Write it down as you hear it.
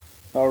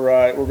All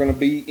right, we're going to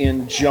be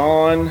in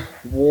John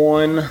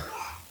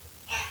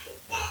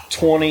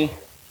 1:20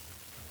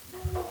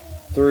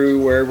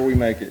 through wherever we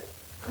make it.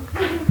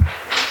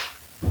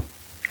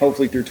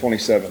 Hopefully through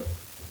 27.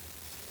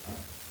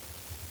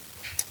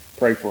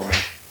 Pray for me.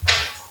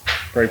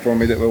 Pray for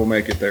me that we'll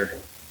make it there.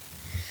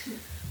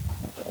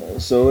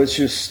 So let's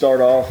just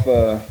start off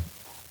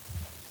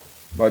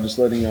by just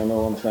letting y'all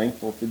know I'm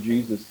thankful for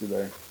Jesus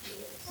today.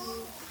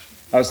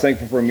 I was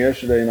thankful for him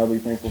yesterday, and I'll be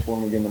thankful for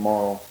him again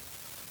tomorrow.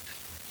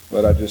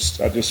 But I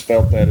just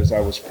felt that as I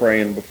was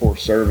praying before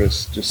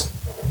service, just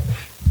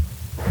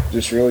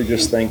really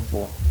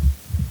thankful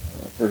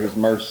for his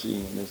mercy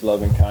and his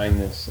loving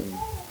kindness and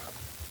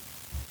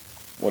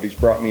what he's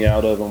brought me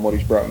out of and what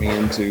he's brought me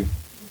into.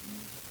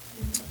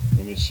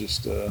 And it's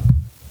just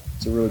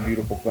it's a really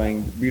beautiful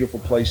thing, beautiful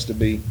place to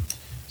be.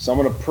 So I'm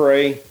going to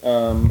pray,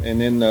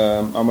 and then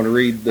I'm going to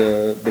read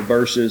the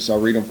verses.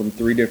 I'll read them from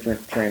 3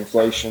 different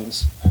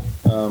translations,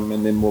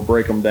 and then we'll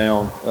break them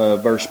down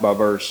verse by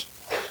verse.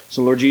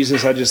 So, Lord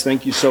Jesus, I just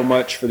thank you so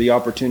much for the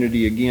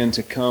opportunity again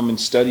to come and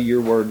study your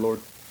word, Lord.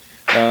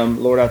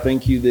 Lord, I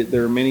thank you that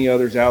there are many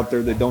others out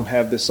there that don't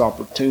have this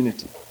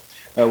opportunity.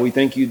 We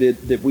thank you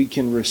that we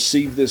can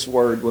receive this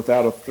word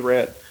without a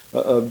threat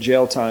of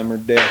jail time or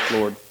death,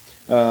 Lord.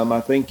 I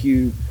thank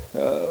you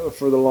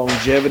for the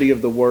longevity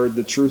of the word,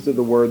 the truth of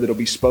the word that will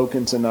be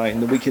spoken tonight,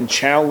 and that we can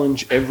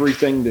challenge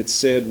everything that's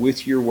said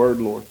with your word,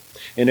 Lord,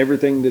 and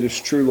everything that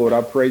is true, Lord.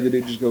 I pray that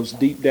it just goes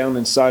deep down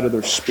inside of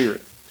their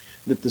spirit,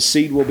 that the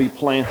seed will be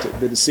planted,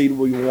 that the seed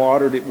will be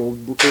watered, it will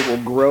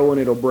grow,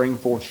 and it'll bring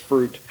forth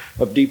fruit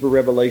of deeper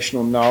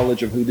revelational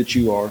knowledge of who that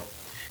you are.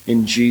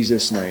 In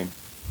Jesus' name,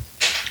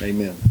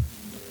 amen.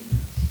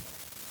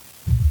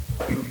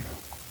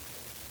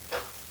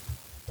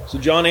 So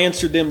John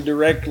answered them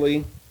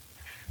directly,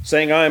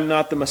 saying, I am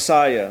not the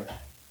Messiah.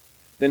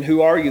 Then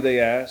who are you, they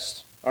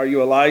asked. Are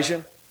you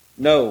Elijah?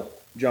 No,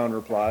 John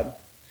replied.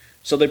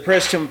 So they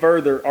pressed him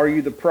further, are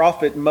you the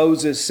prophet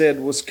Moses said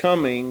was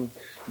coming,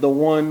 the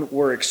one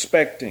we're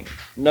expecting?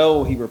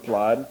 No, he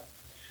replied.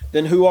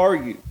 Then who are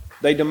you?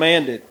 They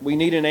demanded. We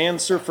need an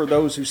answer for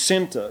those who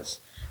sent us.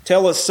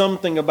 Tell us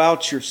something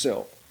about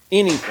yourself,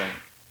 anything.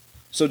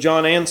 So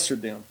John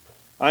answered them,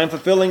 I am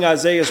fulfilling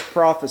Isaiah's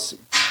prophecy.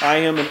 I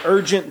am an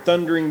urgent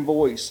thundering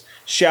voice,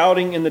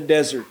 shouting in the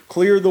desert,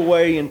 clear the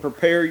way and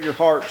prepare your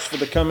hearts for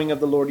the coming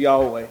of the Lord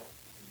Yahweh.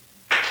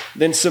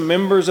 Then some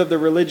members of the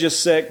religious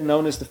sect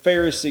known as the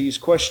Pharisees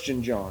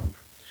questioned John.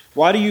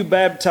 Why do you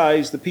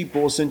baptize the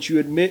people since you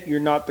admit you're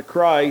not the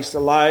Christ,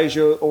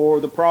 Elijah, or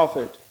the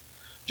prophet?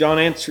 John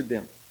answered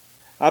them,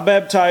 I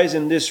baptize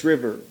in this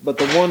river, but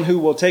the one who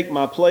will take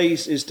my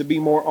place is to be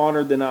more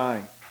honored than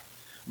I.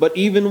 But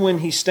even when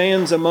he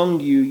stands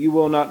among you, you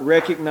will not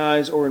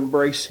recognize or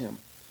embrace him.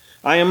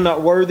 I am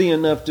not worthy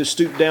enough to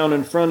stoop down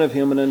in front of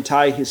him and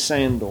untie his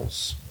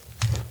sandals.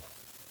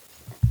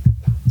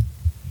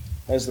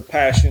 As the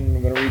Passion,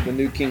 I'm going to read the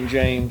New King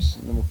James,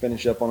 and then we'll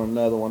finish up on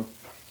another one.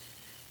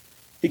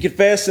 He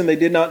confessed, and they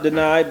did not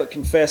deny, but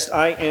confessed,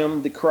 I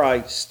am the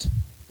Christ.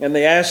 And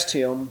they asked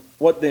him,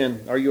 what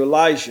then? Are you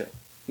Elijah?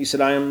 He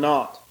said, I am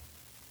not.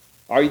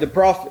 Are you the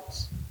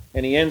prophets?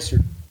 And he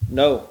answered,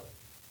 no.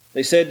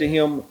 They said to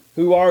him,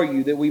 who are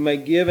you, that we may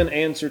give an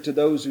answer to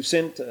those who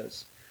sent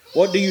us?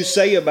 What do you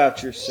say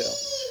about yourself?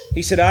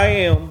 He said, I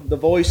am the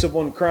voice of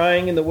one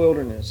crying in the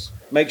wilderness,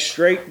 make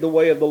straight the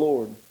way of the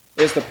Lord,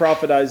 as the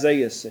prophet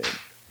Isaiah said.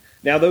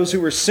 Now those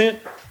who were sent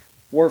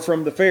were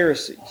from the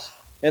Pharisees.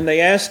 And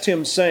they asked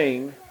him,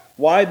 saying,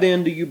 why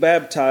then do you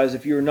baptize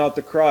if you are not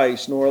the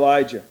Christ, nor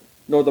Elijah,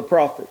 nor the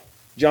prophet?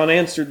 John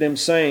answered them,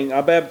 saying,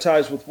 I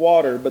baptize with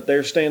water, but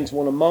there stands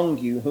one among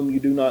you whom you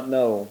do not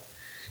know.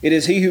 It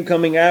is he who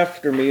coming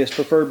after me is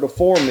preferred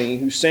before me,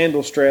 whose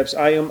sandal straps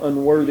I am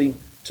unworthy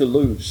to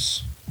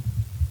loose.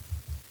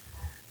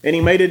 And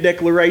he made a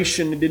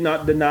declaration and did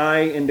not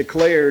deny, and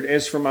declared,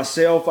 as for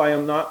myself, I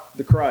am not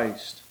the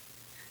Christ.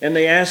 And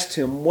they asked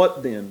him,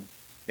 what then?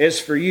 As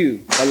for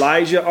you,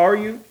 Elijah are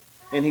you?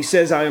 And he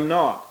says, I am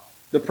not.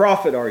 The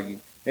prophet are you?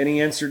 And he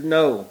answered,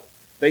 no.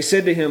 They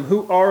said to him,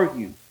 who are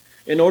you?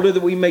 In order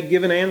that we may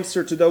give an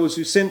answer to those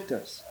who sent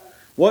us.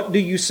 What do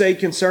you say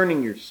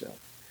concerning yourself?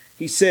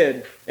 He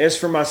said, as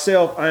for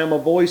myself, I am a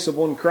voice of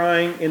one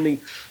crying in the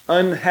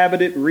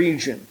uninhabited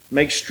region,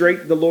 make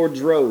straight the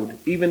Lord's road,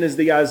 even as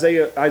the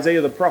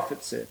Isaiah the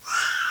prophet said.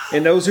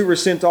 And those who were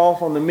sent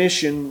off on the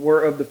mission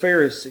were of the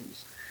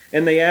Pharisees.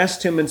 And they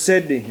asked him and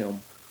said to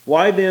him,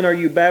 why then are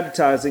you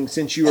baptizing,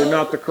 since you are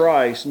not the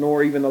Christ,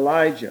 nor even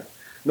Elijah,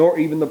 nor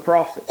even the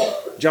prophet?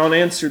 John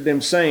answered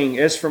them, saying,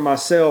 as for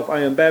myself,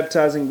 I am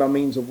baptizing by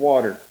means of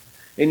water.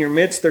 In your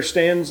midst there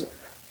stands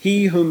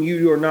he whom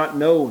you are not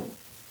knowing,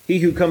 he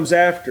who comes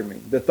after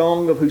me, the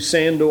thong of whose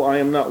sandal I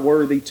am not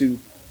worthy to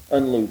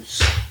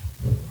unloose.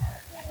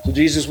 So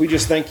Jesus, we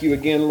just thank you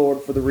again,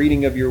 Lord, for the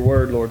reading of your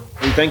word, Lord.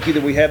 We thank you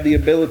that we have the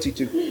ability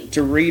to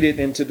to read it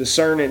and to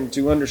discern it and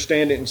to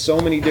understand it in so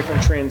many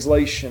different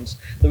translations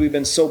that we've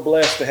been so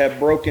blessed to have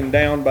broken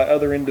down by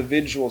other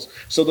individuals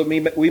so that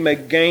we may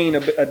gain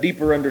a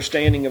deeper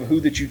understanding of who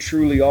that you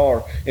truly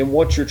are and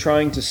what you're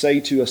trying to say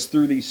to us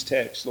through these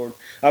texts, Lord.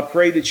 I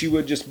pray that you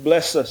would just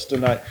bless us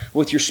tonight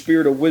with your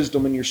spirit of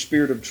wisdom and your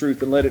spirit of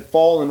truth and let it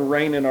fall and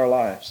reign in our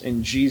lives.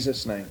 In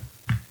Jesus' name,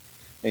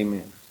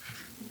 amen.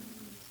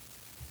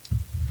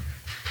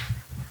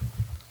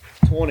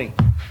 20.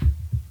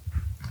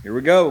 Here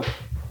we go.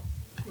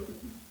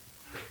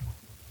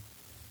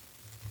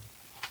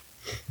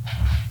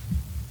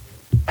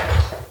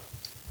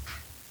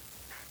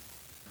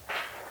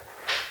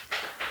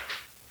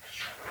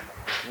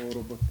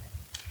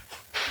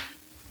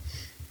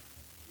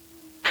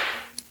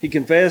 He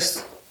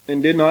confessed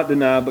and did not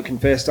deny, but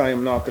confessed, I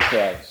am not the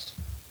Christ.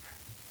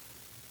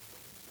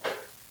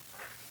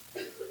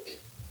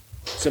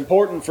 It's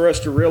important for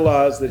us to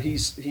realize that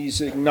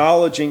he's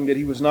acknowledging that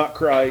he was not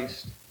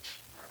Christ.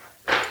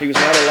 He was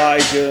not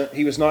Elijah.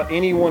 He was not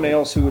anyone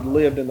else who had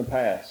lived in the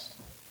past.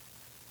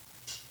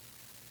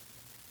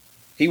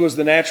 He was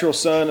the natural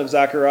son of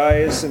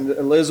Zacharias and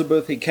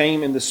Elizabeth. He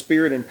came in the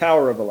spirit and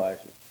power of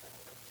Elijah.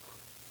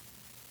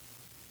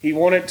 He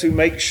wanted to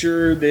make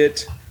sure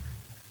that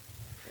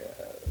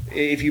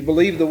if you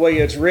believe the way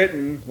it's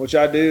written, which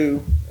I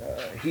do,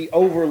 he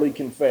overly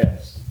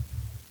confessed.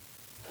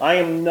 I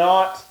am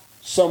not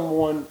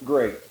someone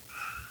great.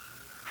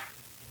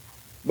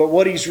 But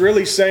what he's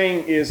really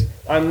saying is,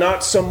 I'm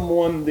not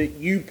someone that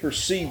you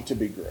perceive to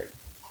be great.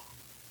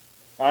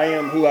 I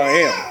am who I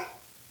am.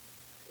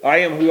 I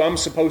am who I'm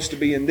supposed to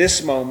be in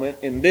this moment,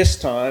 in this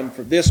time,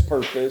 for this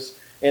purpose,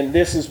 and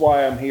this is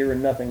why I'm here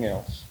and nothing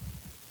else.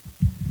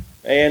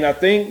 And I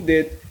think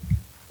that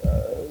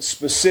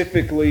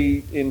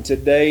specifically in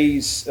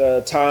today's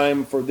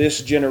time for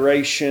this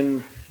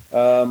generation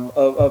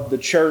of the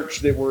church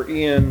that we're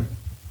in,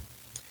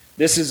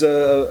 this is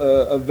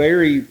a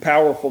very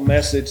powerful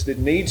message that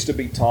needs to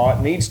be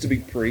taught, needs to be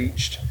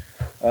preached,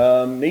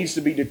 needs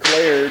to be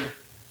declared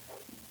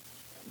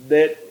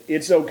that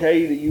it's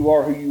okay that you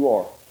are who you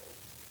are.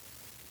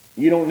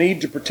 You don't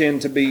need to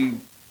pretend to be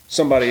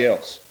somebody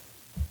else.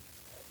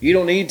 You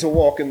don't need to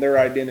walk in their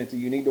identity.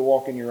 You need to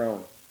walk in your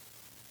own.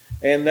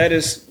 And that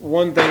is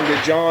one thing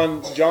that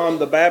John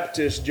the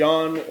Baptist,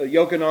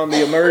 Yochanan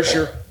the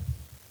Immerser,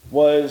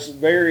 was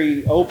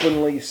very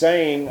openly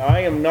saying,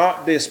 I am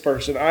not this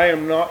person. I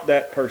am not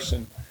that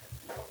person.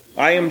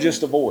 I am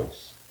just a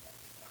voice.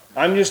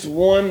 I'm just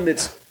one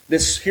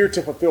that's here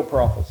to fulfill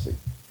prophecy.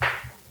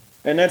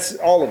 And that's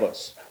all of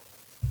us.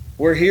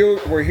 We're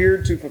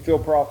here to fulfill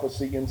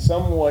prophecy in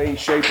some way,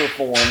 shape, or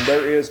form.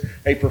 There is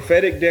a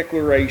prophetic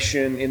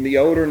declaration in the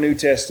Old or New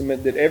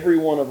Testament that every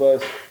one of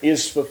us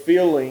is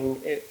fulfilling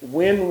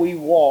when we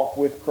walk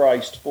with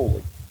Christ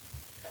fully.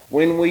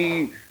 When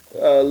we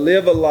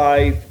live a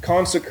life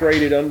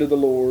consecrated unto the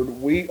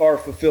Lord, we are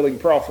fulfilling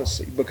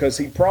prophecy because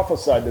he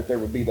prophesied that there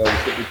would be those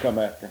that would come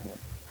after him.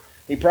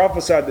 He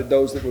prophesied that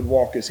those that would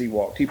walk as he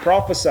walked. He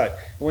prophesied.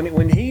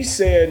 When he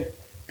said,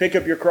 pick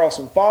up your cross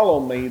and follow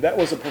me, that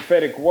was a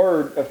prophetic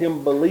word of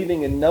him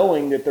believing and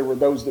knowing that there were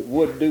those that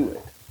would do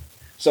it.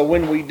 So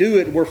when we do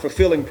it, we're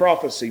fulfilling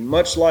prophecy,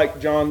 much like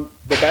John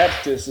the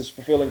Baptist is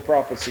fulfilling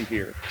prophecy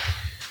here.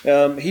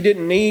 He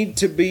didn't need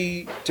to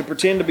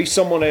pretend to be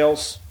someone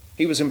else.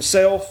 He was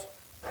himself.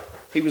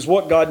 He was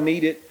what God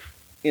needed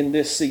in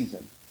this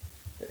season.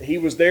 He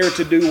was there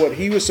to do what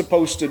he was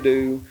supposed to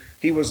do.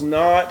 He was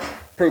not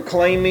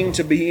proclaiming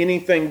to be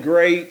anything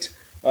great,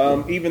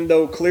 even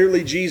though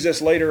clearly Jesus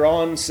later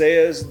on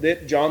says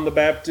that John the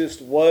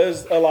Baptist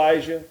was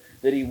Elijah,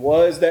 that he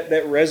was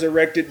that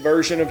resurrected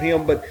version of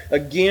him. But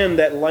again,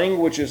 that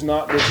language is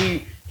not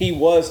that he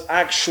was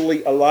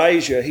actually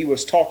Elijah. He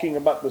was talking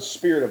about the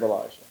spirit of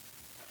Elijah.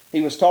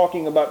 He was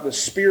talking about the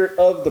spirit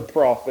of the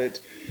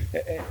prophet.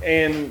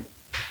 And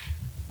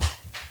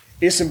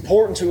it's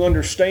important to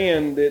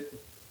understand that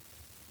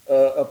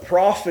a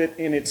prophet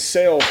in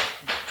itself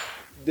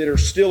that are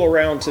still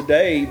around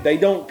today, they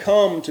don't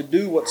come to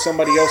do what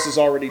somebody else has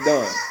already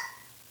done.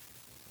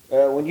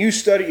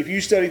 If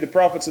you study the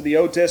prophets of the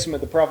Old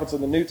Testament, the prophets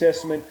of the New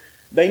Testament,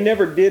 they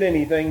never did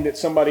anything that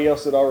somebody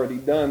else had already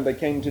done. They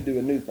came to do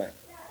a new thing.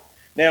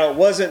 Now, it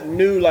wasn't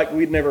new like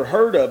we'd never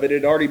heard of it.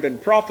 It had already been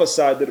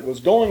prophesied that it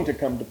was going to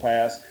come to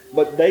pass,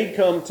 but they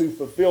come to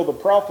fulfill the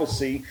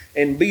prophecy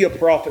and be a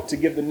prophet to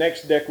give the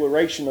next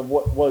declaration of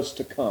what was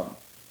to come,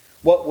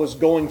 what was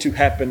going to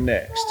happen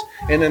next.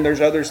 And then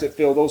there's others that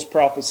fill those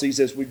prophecies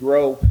as we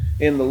grow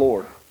in the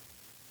Lord.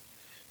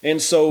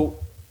 And so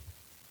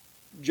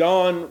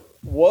John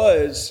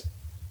was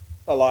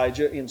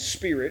Elijah in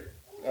spirit.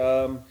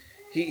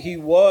 He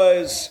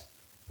was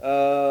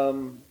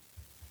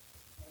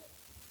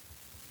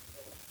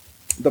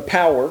the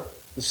power,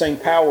 the same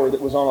power that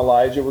was on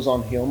Elijah was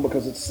on him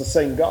because it's the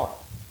same God.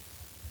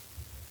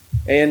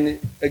 And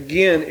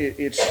again,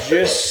 it's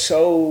just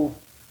so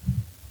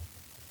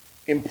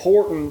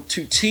important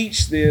to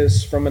teach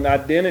this from an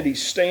identity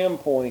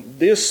standpoint.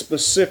 This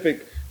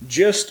specific,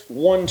 just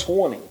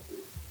 120.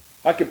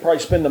 I could probably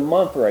spend a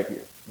month right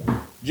here.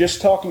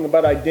 just talking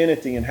about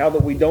identity and how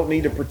that we don't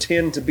need to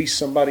pretend to be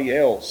somebody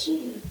else,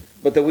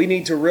 but that we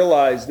need to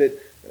realize that,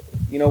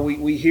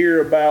 we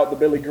hear about the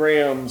Billy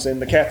Grahams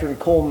and the Catherine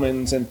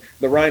Colemans and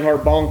the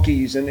Reinhard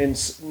Bonnke's and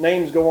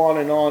names go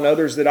on,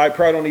 others that I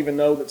probably don't even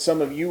know that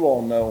some of you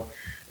all know.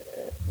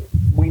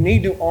 We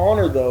need to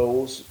honor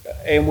those,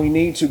 and we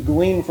need to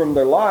glean from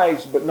their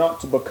lives, but not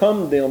to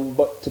become them,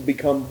 but to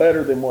become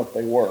better than what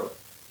they were.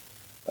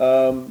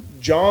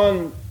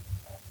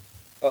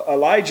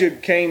 Elijah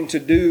came to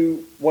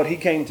do what he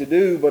came to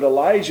do, but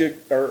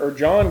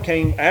John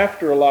came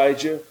after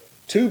Elijah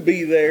to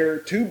be there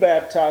to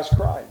baptize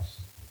Christ.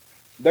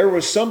 There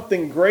was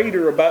something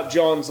greater about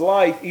John's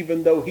life,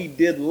 even though he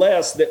did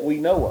less that we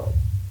know of.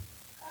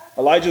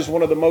 Elijah is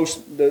one of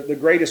the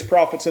greatest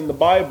prophets in the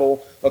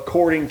Bible,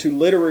 according to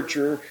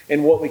literature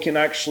and what we can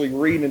actually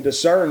read and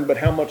discern, but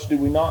how much do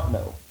we not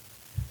know?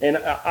 And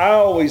I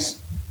always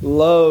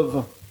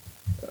love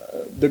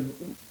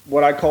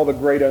what I call the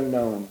great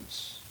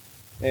unknowns.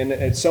 And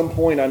at some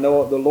point, I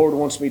know the Lord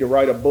wants me to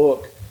write a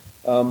book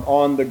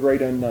on the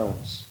great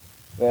unknowns.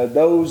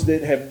 Those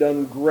that have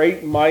done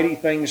great, mighty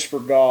things for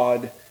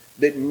God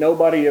that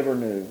nobody ever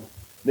knew,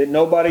 that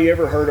nobody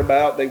ever heard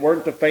about. They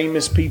weren't the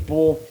famous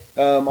people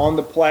on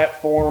the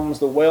platforms,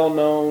 the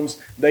well-knowns.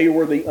 They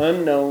were the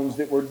unknowns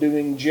that were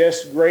doing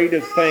just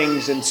greater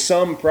things, and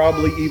some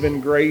probably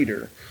even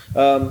greater.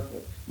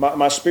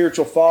 My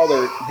spiritual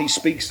father, he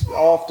speaks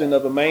often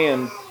of a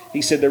man.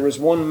 He said there was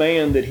one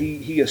man that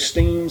he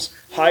esteems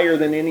higher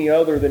than any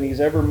other that he's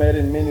ever met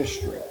in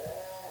ministry.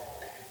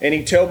 And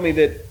he told me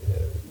that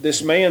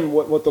this man,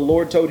 what the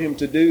Lord told him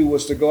to do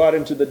was to go out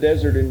into the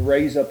desert and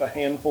raise up a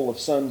handful of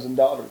sons and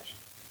daughters.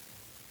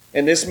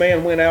 And this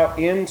man went out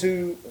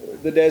into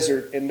the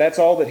desert, and that's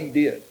all that he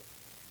did.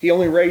 He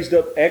only raised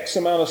up X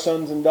amount of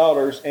sons and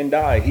daughters and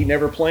died. He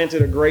never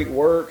planted a great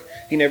work.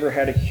 He never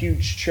had a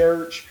huge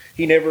church.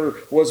 He never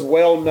was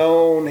well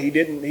known. He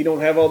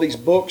don't have all these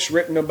books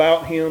written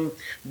about him.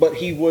 But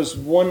he was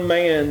one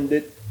man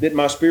that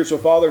my spiritual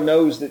father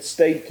knows that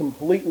stayed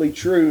completely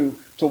true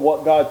to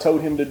what God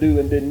told him to do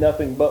and did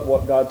nothing but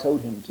what God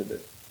told him to do.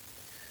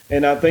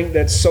 And I think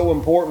that's so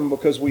important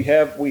because we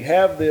have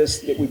this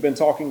that we've been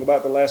talking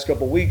about the last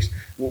couple of weeks.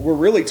 We're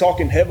really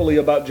talking heavily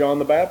about John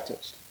the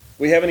Baptist.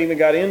 We haven't even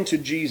got into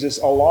Jesus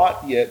a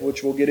lot yet,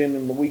 which we'll get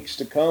in the weeks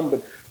to come.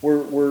 But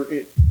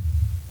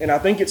and I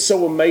think it's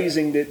so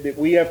amazing that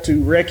we have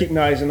to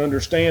recognize and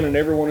understand, and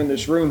everyone in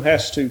this room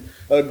has to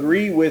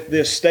agree with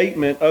this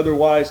statement.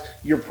 Otherwise,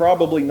 you're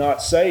probably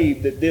not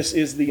saved, that this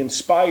is the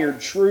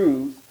inspired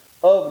truth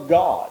of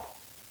God.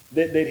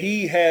 That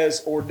he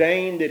has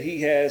ordained, that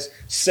he has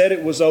said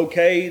it was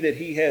okay, that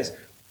he has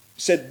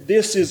said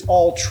this is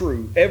all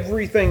true.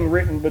 Everything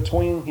written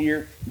between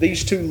here,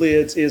 these two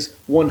lids, is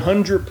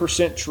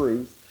 100%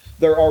 truth.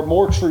 There are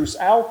more truths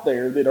out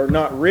there that are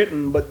not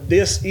written, but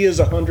this is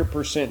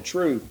 100%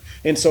 truth.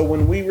 And so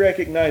when we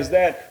recognize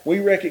that, we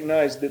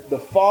recognize that the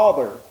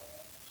Father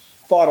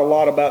thought a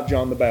lot about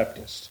John the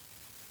Baptist.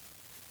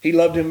 He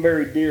loved him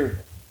very dearly.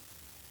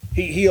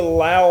 He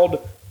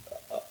allowed,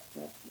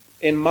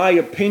 in my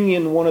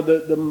opinion, one of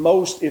the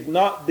most, if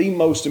not the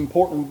most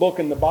important book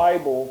in the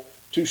Bible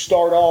to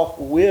start off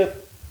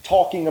with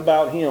talking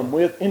about him,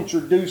 with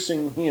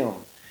introducing him.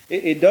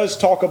 It does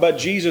talk about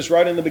Jesus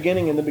right in the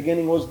beginning. In the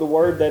beginning was the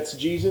Word, that's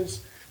Jesus.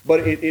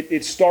 But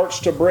it starts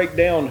to break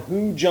down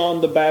who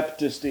John the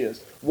Baptist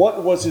is.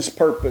 What was his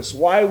purpose?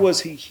 Why was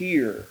he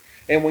here?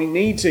 And we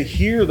need to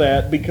hear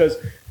that because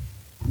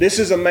this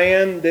is a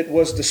man that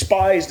was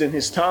despised in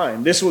his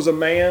time. This was a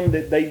man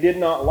that they did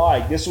not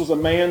like. This was a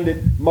man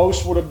that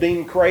most would have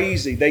deemed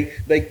crazy.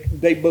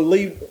 They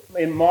believed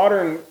in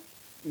modern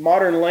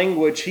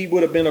language he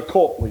would have been a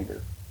cult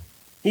leader.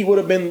 He would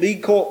have been the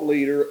cult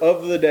leader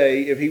of the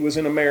day if he was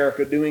in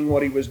America doing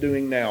what he was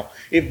doing now.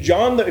 If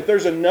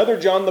there's another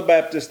John the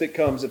Baptist that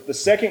comes, if the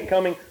second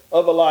coming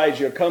of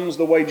Elijah comes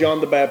the way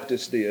John the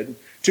Baptist did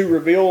to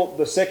reveal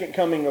the second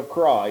coming of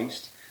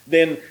Christ,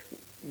 then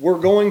we're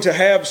going to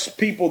have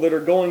people that are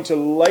going to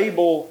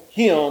label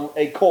him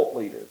a cult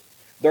leader.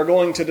 They're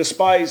going to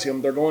despise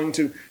him. They're going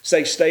to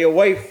say, stay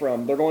away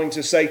from. They're going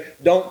to say,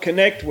 don't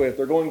connect with.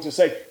 They're going to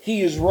say,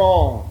 he is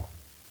wrong.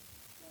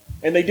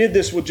 And they did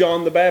this with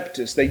John the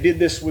Baptist. They did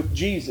this with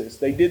Jesus.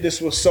 They did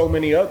this with so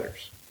many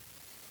others.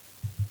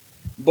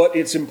 But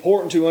it's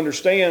important to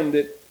understand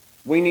that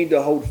we need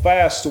to hold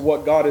fast to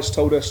what God has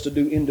told us to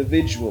do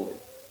individually.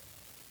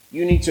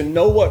 You need to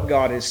know what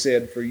God has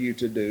said for you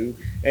to do.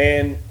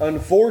 And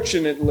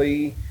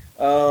unfortunately,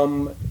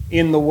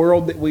 in the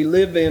world that we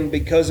live in,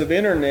 because of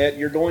internet,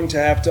 you're going to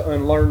have to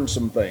unlearn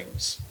some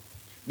things.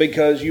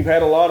 Because you've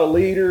had a lot of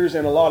leaders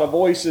and a lot of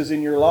voices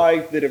in your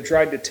life that have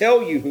tried to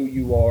tell you who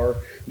you are,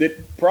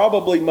 that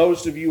probably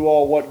most of you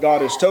all, what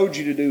God has told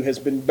you to do has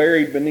been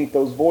buried beneath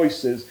those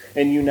voices,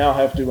 and you now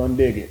have to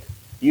undig it.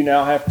 You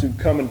now have to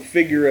come and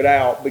figure it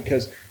out,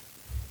 because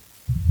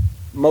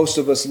most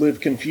of us live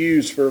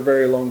confused for a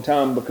very long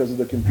time because of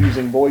the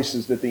confusing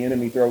voices that the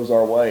enemy throws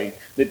our way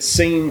that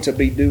seem to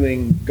be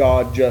doing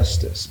God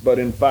justice. But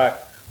in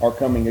fact, are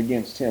coming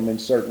against him in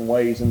certain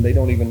ways, and they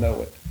don't even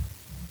know it.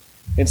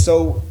 And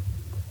so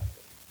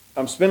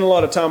I'm spending a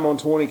lot of time on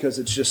 20 because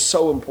it's just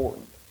so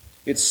important.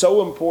 It's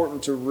so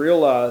important to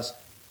realize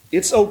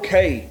it's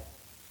okay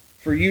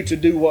for you to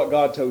do what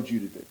God told you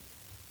to do.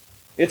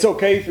 It's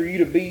okay for you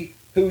to be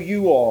who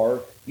you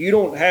are. You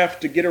don't have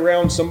to get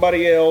around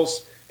somebody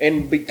else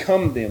and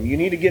become them. You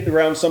need to get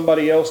around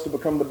somebody else to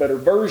become the better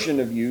version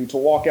of you, to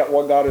walk out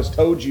what God has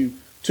told you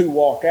to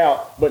walk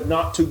out, but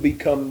not to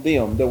become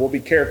them. There will be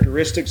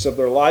characteristics of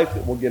their life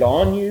that will get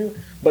on you,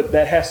 but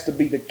that has to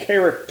be the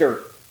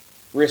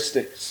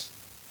characteristics,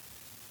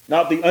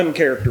 not the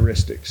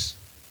uncharacteristics.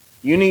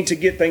 You need to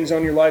get things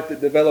on your life that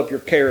develop your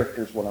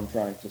character, is what I'm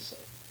trying to say.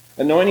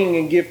 Anointing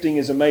and gifting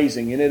is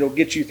amazing, and it'll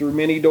get you through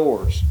many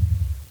doors.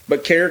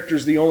 But character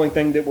is the only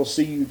thing that will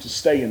see you to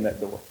stay in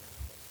that door.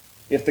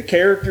 If the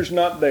character's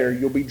not there,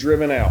 you'll be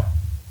driven out.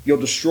 You'll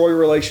destroy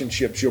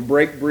relationships. You'll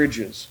break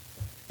bridges.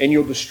 And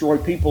you'll destroy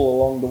people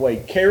along the way.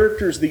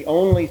 Character is the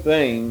only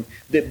thing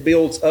that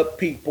builds up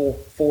people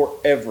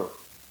forever.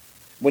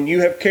 When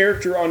you have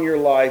character on your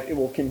life, it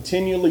will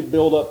continually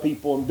build up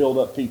people and build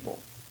up people.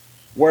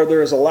 Where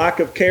there is a lack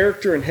of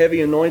character and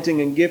heavy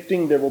anointing and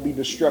gifting, there will be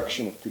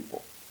destruction of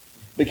people.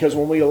 Because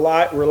when we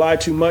rely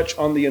too much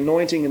on the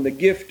anointing and the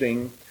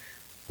gifting,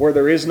 where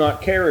there is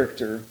not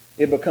character,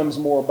 it becomes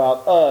more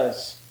about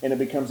us, and it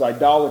becomes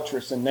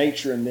idolatrous in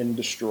nature and then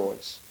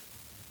destroys.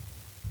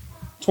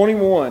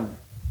 21.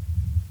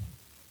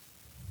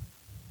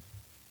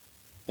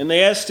 And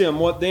they asked him,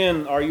 "What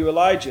then? Are you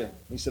Elijah?"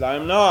 He said, "I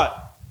am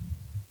not."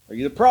 "Are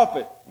you the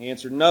prophet?" He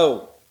answered,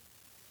 "No."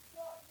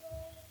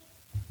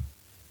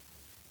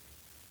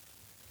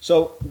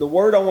 So the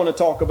word I want to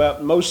talk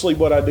about, mostly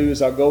what I do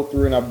is I go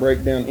through and I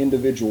break down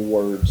individual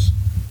words.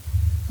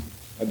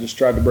 I just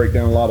tried to break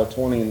down a lot of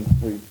 20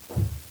 and we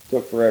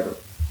took forever.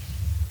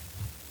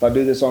 If I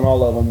do this on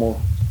all of them, we'll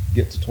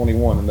get to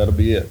 21 and that'll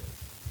be it.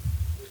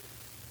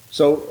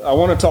 So I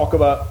want to talk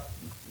about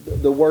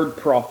the word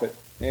prophet.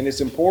 And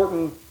it's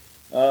important.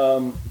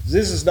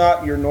 This is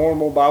not your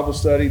normal Bible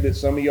study that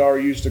some of y'all are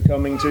used to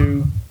coming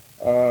to.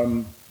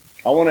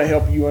 I want to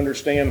help you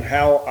understand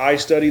how I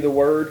study the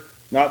word.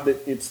 Not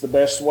that it's the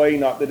best way,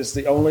 not that it's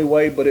the only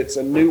way, but it's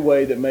a new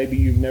way that maybe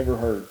you've never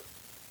heard.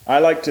 I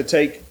like to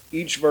take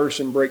each verse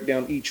and break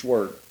down each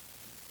word.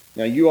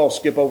 Now you all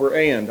skip over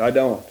 "and," I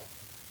don't.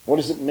 What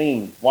does it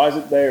mean? Why is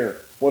it there?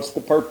 What's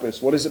the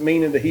purpose? What does it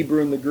mean in the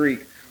Hebrew and the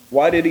Greek?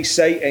 Why did he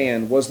say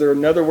 "and"? Was there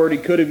another word he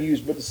could have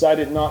used but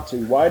decided not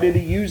to? Why did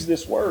he use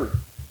this word?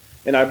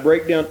 And I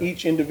break down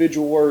each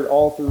individual word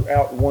all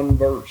throughout one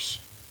verse.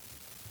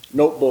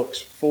 Notebooks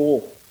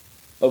full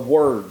of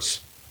words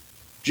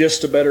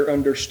just to better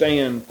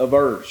understand a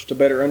verse, to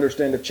better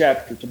understand a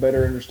chapter, to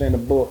better understand a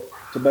book,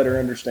 to better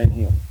understand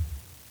him.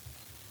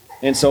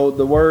 And so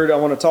the word I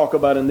want to talk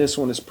about in this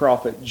one is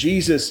prophet.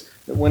 Jesus,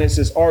 when it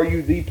says, "Are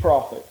you the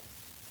prophet?"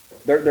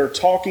 They're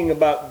talking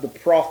about the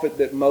prophet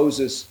that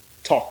Moses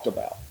talked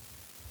about.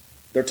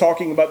 They're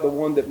talking about the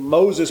one that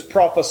Moses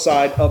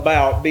prophesied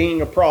about being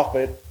a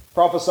prophet,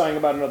 prophesying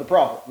about another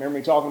prophet. Remember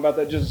me talking about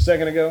that just a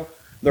second ago?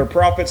 There are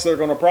prophets that are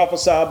going to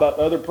prophesy about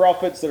other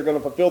prophets that are going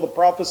to fulfill the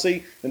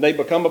prophecy, and they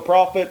become a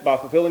prophet by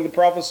fulfilling the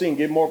prophecy and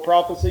give more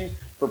prophecies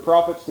for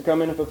prophets to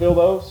come in and fulfill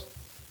those.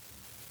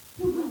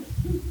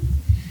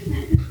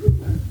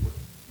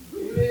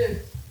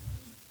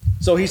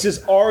 So he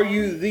says, "Are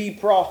you the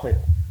prophet?"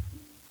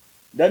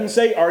 Doesn't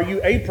say, "Are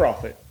you a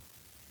prophet?"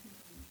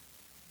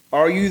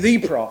 Are you the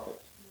prophet?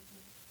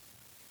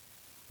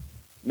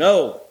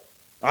 No,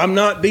 I'm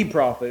not the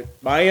prophet.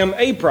 I am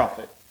a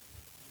prophet.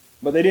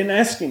 But they didn't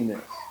ask him this.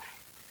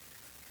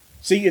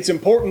 See, it's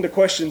important the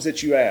questions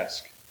that you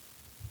ask.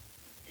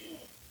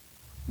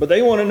 But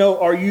they want to know,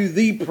 are you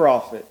the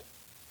prophet?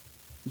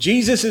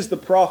 Jesus is the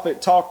prophet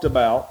talked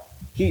about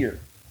here.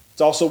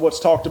 It's also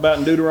what's talked about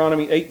in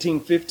Deuteronomy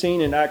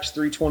 18:15 and Acts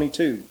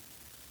 3:22.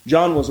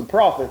 John was a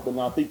prophet, but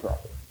not the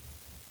prophet.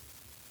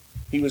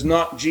 He was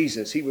not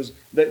Jesus.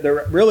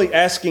 They're really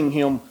asking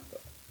him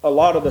a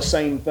lot of the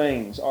same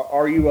things.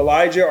 Are you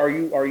Elijah? Are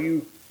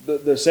you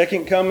the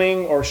second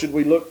coming? Or should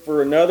we look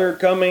for another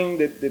coming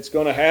that's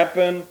going to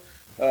happen?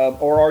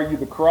 Or are you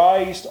the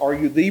Christ? Are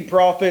you the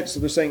prophet? So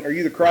they're saying, are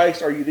you the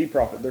Christ? Are you the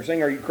prophet? They're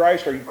saying, are you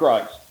Christ? Are you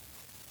Christ?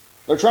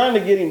 They're trying to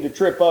get him to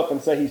trip up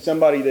and say he's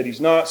somebody that he's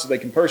not so they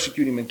can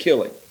persecute him and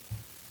kill him.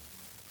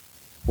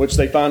 Which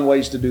they find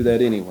ways to do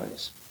that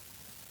anyways.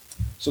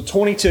 So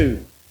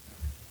 22.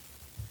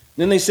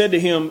 Then they said to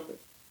him,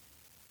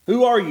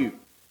 "Who are you?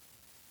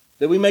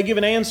 That we may give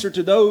an answer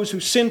to those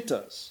who sent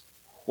us.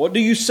 What do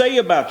you say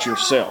about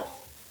yourself?"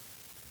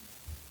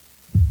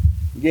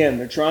 Again,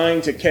 they're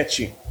trying to catch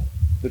him.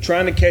 They're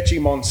trying to catch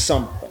him on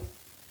something.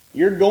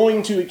 You're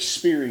going to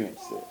experience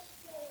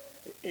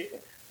this.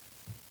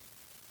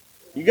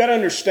 You got to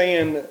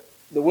understand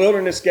the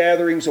Wilderness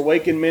Gatherings,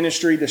 Awaken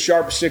Ministry, the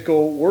Sharp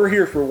Sickle, we're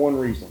here for one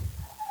reason.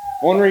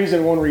 One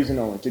reason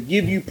only. To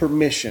give you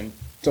permission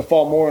to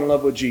fall more in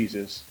love with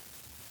Jesus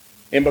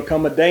and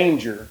become a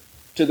danger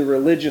to the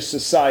religious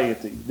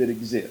society that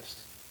exists.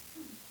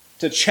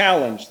 To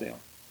challenge them.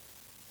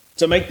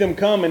 to make them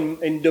come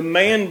and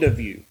demand of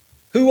you.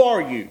 Who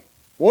are you?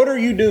 What are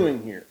you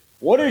doing here?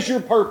 What is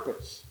your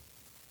purpose?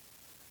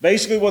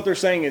 Basically what they're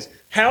saying is,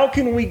 how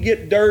can we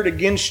get dirt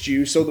against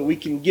you so that we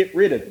can get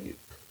rid of you?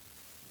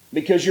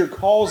 Because you're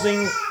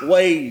causing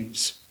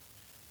waves.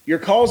 You're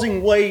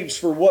causing waves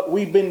for what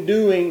we've been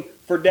doing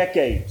for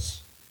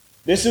decades.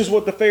 This is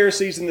what the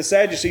Pharisees and the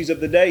Sadducees of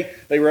the day,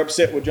 they were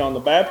upset with John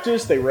the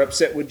Baptist, they were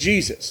upset with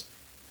Jesus,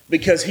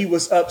 because he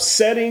was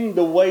upsetting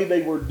the way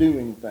they were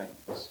doing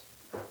things.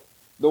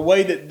 The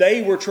way that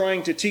they were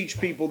trying to teach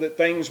people that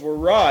things were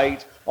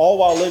right, all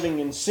while living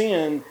in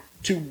sin,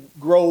 to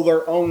grow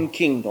their own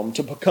kingdom,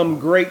 to become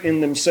great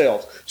in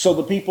themselves, so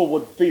the people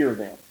would fear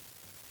them.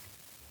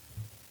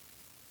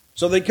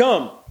 So they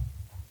come.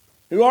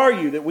 Who are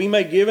you, that we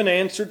may give an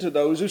answer to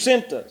those who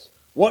sent us?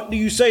 What do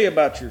you say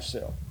about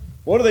yourself?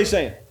 What are they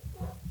saying?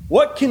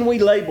 What can we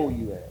label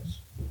you as?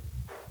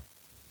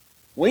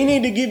 We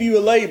need to give you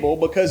a label,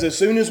 because as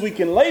soon as we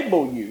can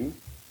label you,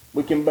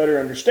 we can better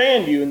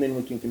understand you, and then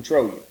we can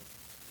control you.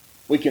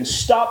 We can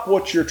stop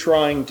what you're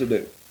trying to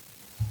do.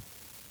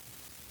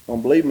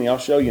 Don't believe me? I'll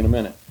show you in a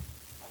minute.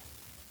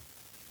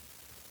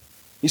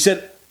 He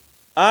said,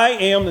 I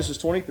am, this is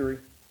 23.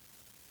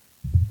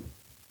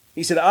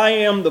 He said, I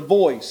am the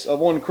voice of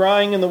one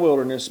crying in the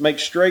wilderness, make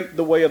straight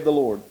the way of the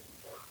Lord.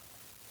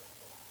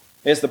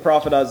 As the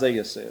prophet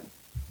Isaiah said.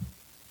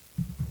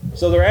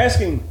 So they're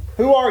asking,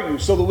 who are you?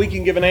 So that we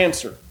can give an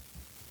answer.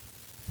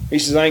 He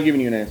says, I ain't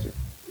giving you an answer.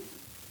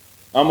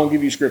 I'm going to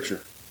give you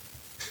scripture.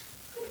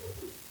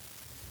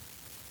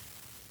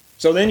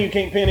 So then you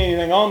can't pin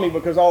anything on me,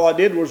 because all I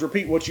did was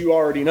repeat what you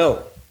already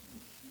know.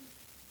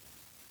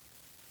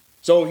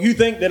 So if you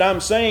think that I'm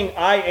saying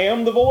I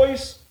am the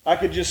voice, I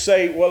could just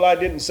say, well, I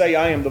didn't say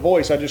I am the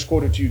voice. I just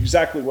quoted to you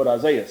exactly what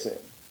Isaiah said.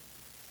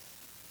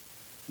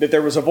 That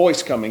there was a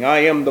voice coming. I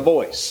am the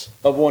voice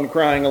of one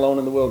crying alone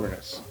in the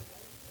wilderness.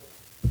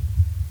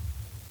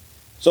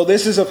 So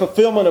this is a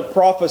fulfillment of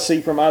prophecy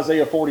from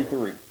Isaiah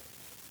 43.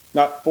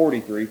 Not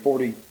 43,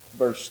 40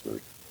 verse 3.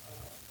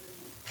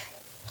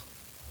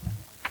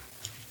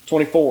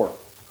 24.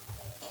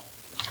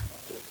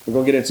 We're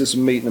going to get into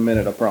some meat in a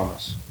minute, I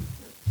promise.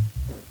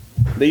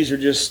 These are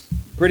just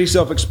pretty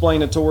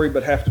self-explanatory,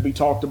 but have to be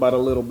talked about a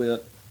little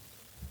bit.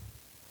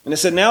 And it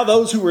said, now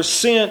those who were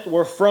sent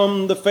were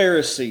from the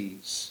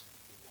Pharisees.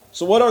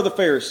 So what are the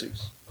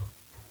Pharisees?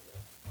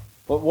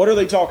 Well, what are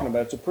they talking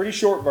about? It's a pretty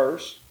short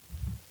verse,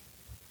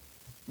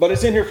 but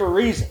it's in here for a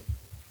reason.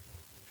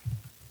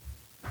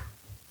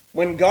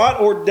 When God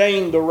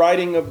ordained the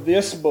writing of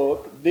this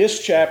book,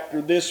 this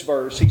chapter, this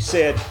verse, He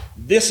said,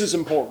 this is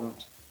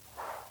important.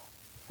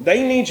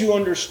 They need to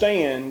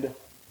understand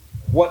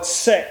what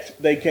sect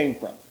they came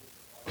from.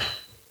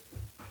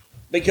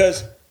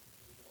 Because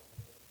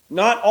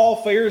not all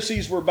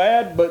Pharisees were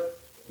bad, but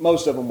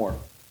most of them were.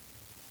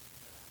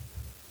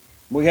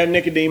 We have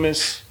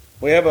Nicodemus.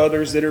 We have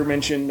others that are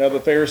mentioned of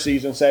the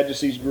Pharisees and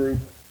Sadducees group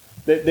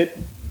that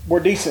were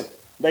decent.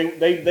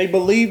 They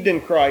believed in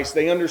Christ.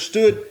 They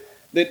understood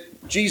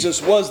that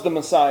Jesus was the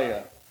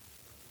Messiah.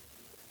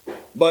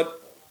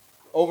 But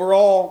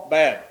overall,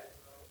 bad.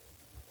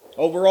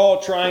 Overall,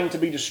 trying to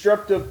be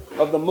destructive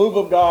of the move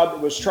of God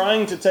that was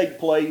trying to take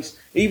place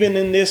even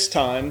in this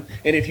time.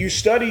 And if you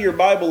study your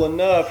Bible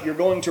enough, you're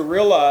going to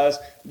realize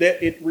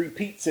that it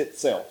repeats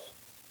itself.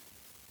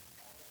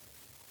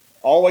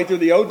 All the way through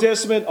the Old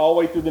Testament, all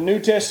the way through the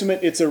New Testament,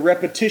 it's a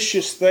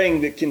repetitious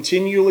thing that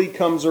continually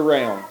comes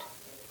around.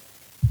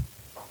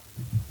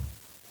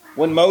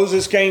 When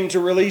Moses came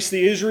to release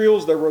the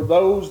Israelites, there were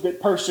those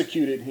that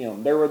persecuted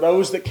him. There were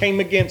those that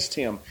came against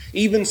him.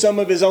 Even some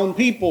of his own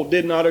people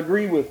did not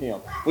agree with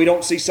him. We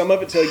don't see some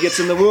of it till he gets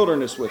in the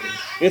wilderness with him.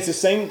 It's the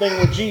same thing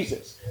with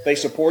Jesus. They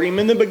support him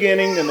in the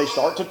beginning, then they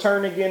start to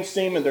turn against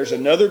him, and there's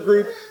another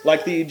group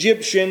like the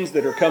Egyptians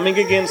that are coming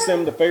against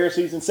them, the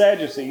Pharisees and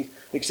Sadducees,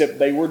 except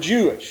they were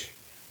Jewish.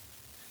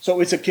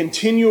 So it's a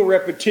continual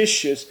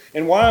repetition.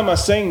 And why am I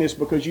saying this?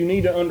 Because you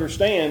need to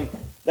understand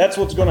that's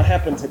what's going to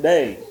happen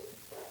today.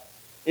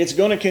 It's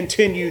going to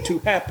continue to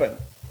happen.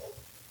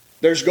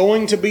 There's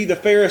going to be the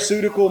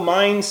Pharisaical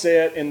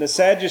mindset and the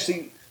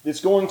Sadducee that's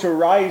going to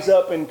rise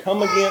up and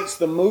come against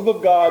the move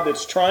of God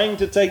that's trying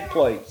to take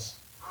place.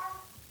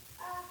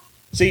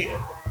 See,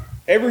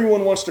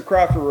 everyone wants to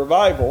cry for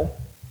revival.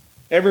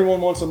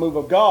 Everyone wants a move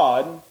of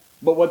God.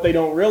 But what they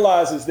don't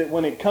realize is that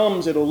when it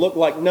comes, it'll look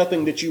like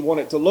nothing that you want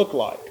it to look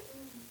like.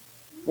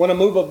 When a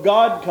move of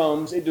God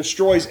comes, it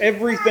destroys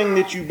everything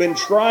that you've been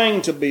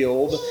trying to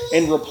build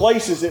and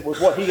replaces it with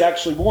what He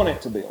actually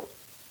wanted to build.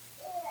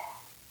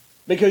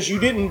 Because you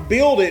didn't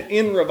build it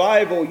in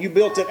revival, you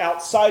built it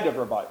outside of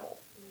revival.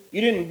 You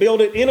didn't build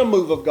it in a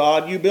move of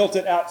God, you built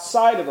it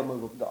outside of a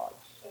move of God.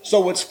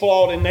 So it's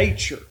flawed in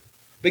nature.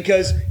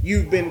 Because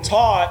you've been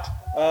taught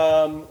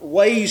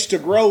ways to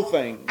grow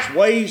things,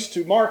 ways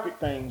to market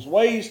things,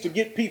 ways to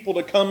get people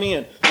to come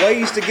in,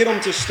 ways to get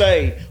them to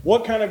stay.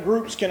 What kind of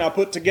groups can I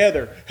put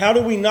together? How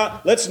do we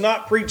not, let's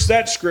not preach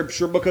that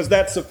scripture because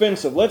that's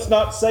offensive. Let's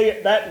not say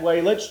it that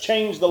way. Let's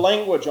change the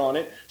language on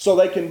it so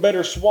they can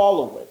better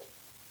swallow it.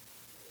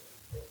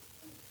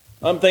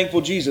 I'm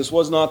thankful Jesus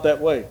was not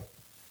that way.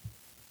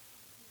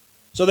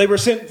 So they were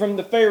sent from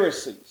the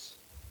Pharisees.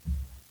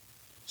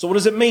 So what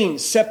does it mean,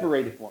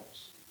 separated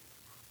ones?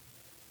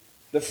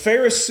 The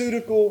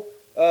Pharisaical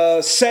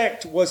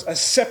sect was a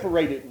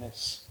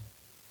separatedness.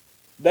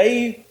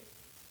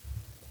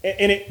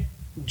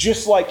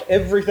 Just like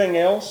everything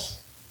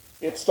else,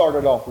 it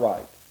started off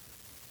right.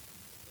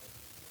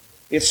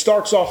 It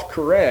starts off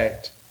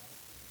correct,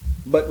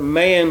 but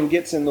man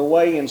gets in the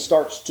way and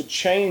starts to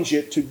change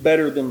it to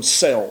better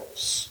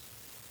themselves.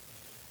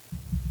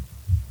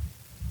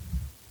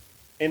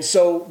 And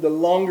so the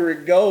longer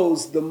it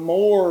goes, the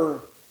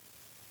more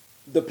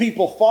the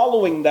people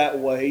following that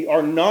way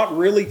are not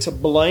really to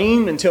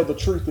blame until the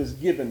truth is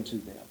given to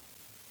them.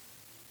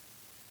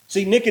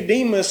 See,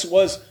 Nicodemus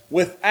was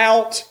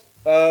without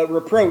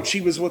reproach.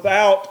 He was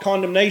without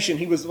condemnation.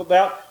 He was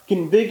without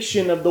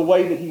conviction of the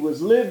way that he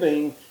was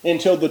living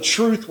until the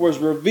truth was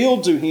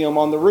revealed to him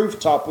on the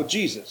rooftop with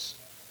Jesus.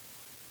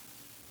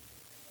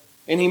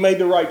 And he made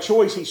the right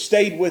choice. He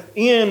stayed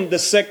within the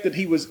sect that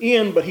he was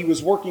in, but he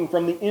was working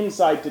from the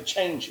inside to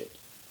change it.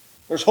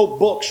 There's whole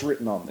books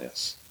written on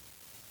this.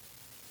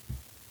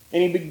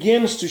 And he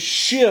begins to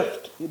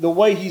shift the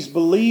way he's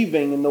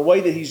believing and the way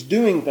that he's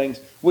doing things,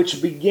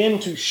 which begin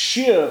to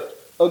shift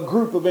a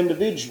group of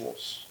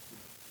individuals.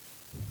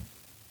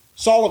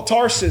 Saul of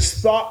Tarsus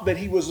thought that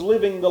he was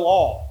living the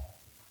law.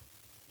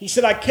 He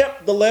said, I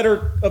kept the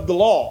letter of the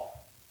law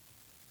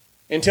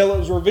until it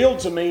was revealed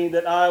to me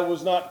that I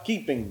was not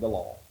keeping the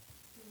law.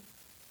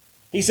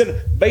 He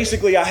said,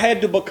 basically, I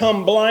had to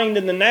become blind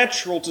in the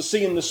natural to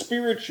see in the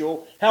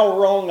spiritual how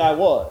wrong I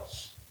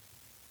was.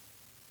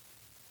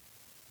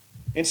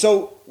 And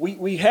so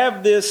we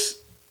have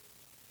this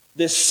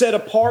set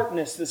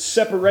apartness, this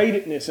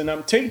separatedness, and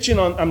I'm teaching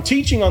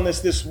on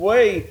this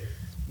way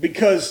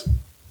because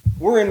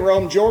we're in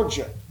Rome,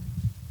 Georgia.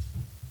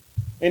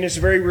 And it's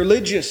very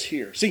religious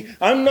here. See,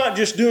 I'm not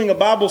just doing a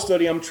Bible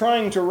study, I'm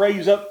trying to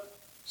raise up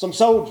some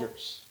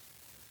soldiers.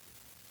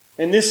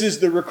 And this is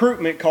the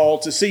recruitment call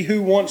to see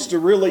who wants to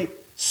really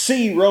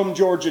see Rome,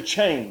 Georgia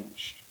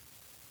changed.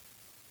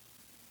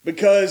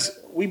 Because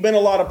we've been a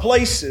lot of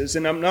places,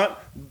 and I'm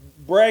not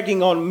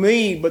bragging on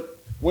me, but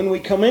when we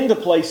come into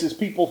places,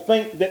 people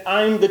think that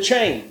I'm the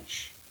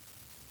change.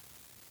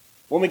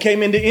 When we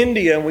came into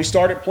India and we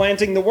started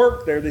planting the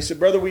work there, they said,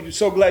 brother, we're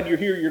so glad you're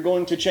here. You're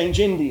going to change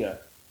India.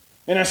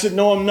 And I said,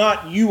 no, I'm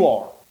not. You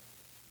are.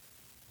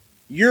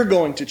 You're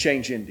going to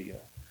change India.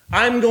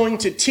 I'm going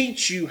to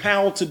teach you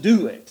how to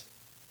do it.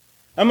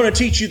 I'm going to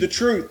teach you the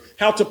truth,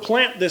 how to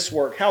plant this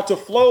work, how to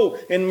flow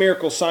in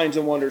miracle signs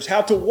and wonders,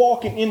 how to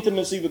walk in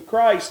intimacy with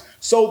Christ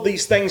so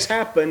these things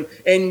happen,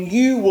 and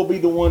you will be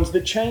the ones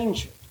that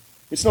change it.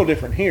 It's no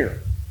different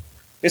here.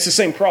 It's the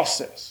same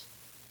process.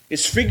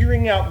 It's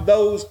figuring out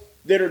those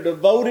that are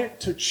devoted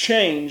to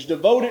change,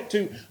 devoted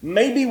to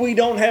maybe we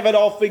don't have it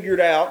all figured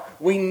out.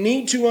 We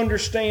need to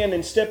understand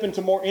and step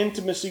into more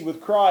intimacy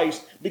with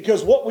Christ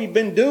because what we've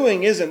been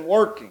doing isn't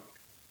working.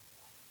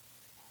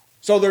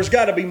 So there's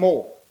got to be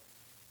more.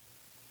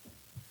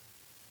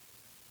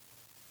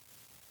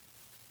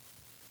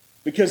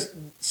 Because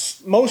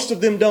most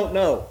of them don't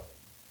know.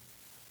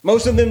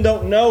 Most of them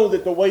don't know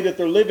that the way that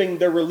they're living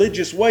their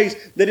religious ways,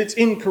 that it's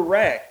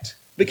incorrect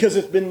because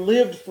it's been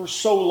lived for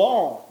so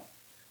long.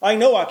 I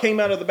know I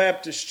came out of the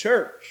Baptist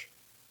church.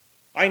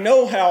 I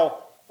know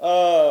how,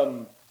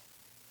 I'm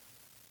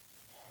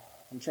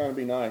trying to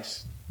be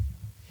nice.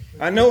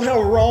 I know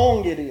how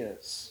wrong it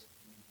is.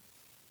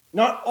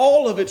 Not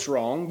all of it's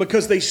wrong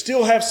because they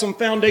still have some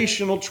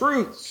foundational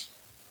truths.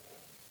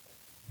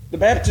 The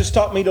Baptists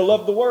taught me to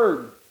love the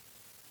Word,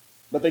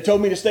 but they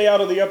told me to stay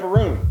out of the upper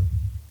room.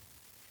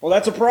 Well,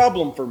 that's a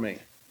problem for me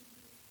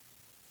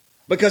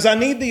because I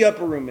need the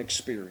upper room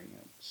experience.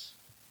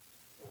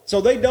 So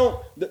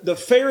the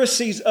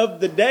Pharisees of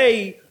the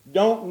day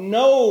don't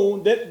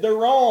know that they're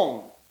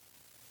wrong.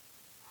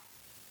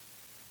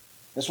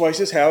 That's why he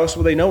says, how else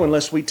will they know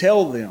unless we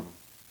tell them?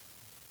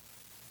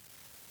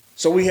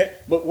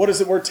 But what does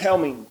the word tell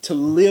mean? To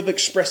live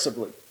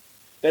expressively.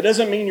 That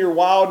doesn't mean you're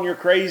wild and you're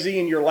crazy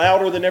and you're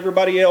louder than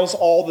everybody else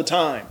all the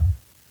time.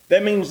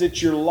 That means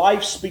that your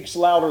life speaks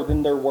louder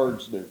than their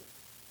words do.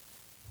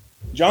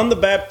 John the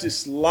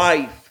Baptist's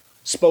life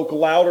spoke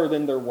louder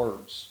than their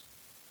words.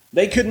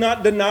 They could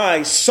not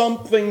deny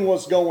something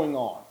was going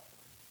on.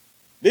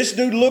 This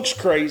dude looks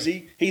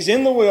crazy. He's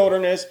in the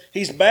wilderness.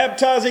 He's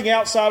baptizing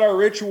outside our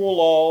ritual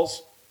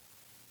laws.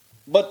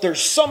 But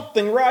there's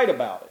something right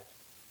about it.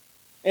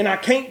 And I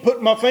can't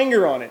put my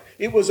finger on it.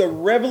 It was a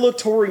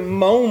revelatory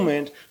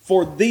moment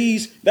for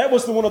these. That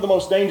was one of the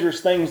most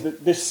dangerous things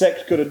that this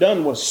sect could have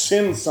done was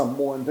send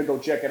someone to go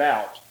check it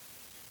out.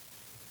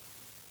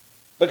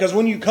 Because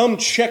when you come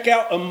check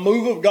out a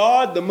move of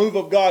God, the move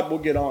of God will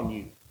get on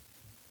you.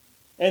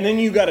 And then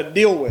you got to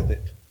deal with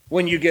it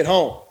when you get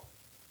home.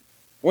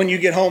 When you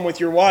get home with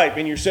your wife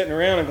and you're sitting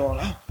around and going,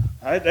 oh,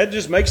 that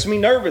just makes me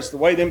nervous the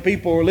way them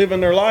people are living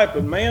their life.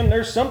 But man,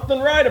 there's something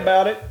right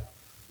about it.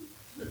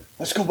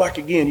 Let's go back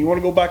again. You want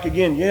to go back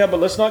again? Yeah, but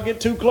let's not get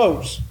too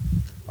close.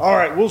 All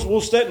right,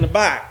 we'll sit in the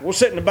back. We'll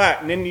sit in the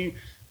back. And then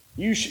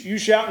you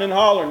shouting and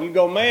hollering. You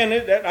go, man,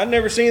 I've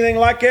never seen anything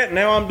like that. And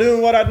now I'm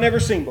doing what I'd never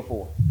seen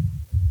before.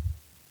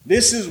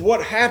 This is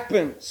what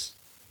happens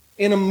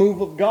in a move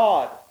of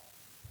God.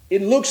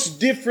 It looks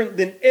different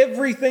than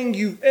everything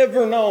you've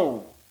ever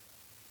known.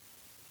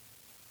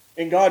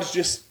 And God's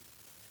just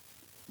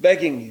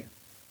begging you.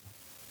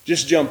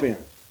 Just jump in.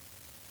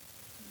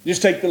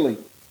 Just take the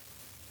leap.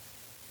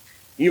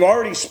 You've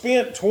already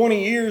spent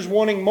 20 years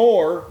wanting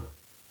more.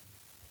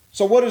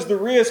 So what is the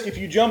risk if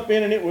you jump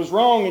in and it was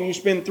wrong and you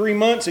spend 3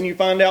 months and you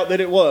find out that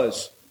it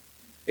was?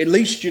 At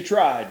least you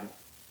tried.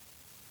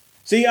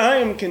 See, I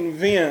am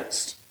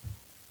convinced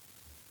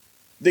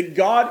that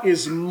God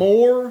is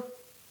more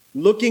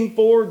looking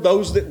for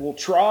those that will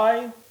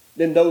try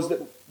than those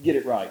that get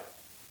it right.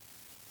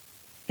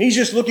 He's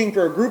just looking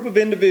for a group of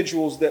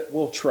individuals that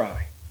will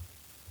try.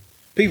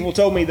 People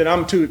told me that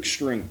I'm too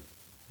extreme.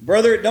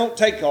 Brother, it don't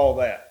take all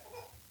that.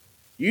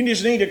 You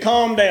just need to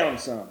calm down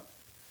some.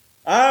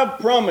 I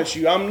promise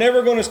you, I'm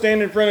never going to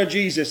stand in front of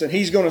Jesus and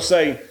He's going to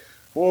say,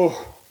 whoa,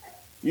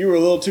 you were a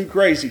little too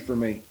crazy for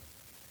me.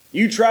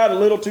 You tried a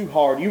little too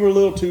hard. You were a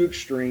little too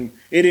extreme.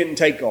 It didn't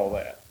take all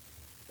that.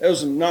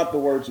 Those are not the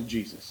words of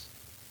Jesus.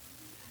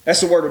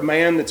 That's the word of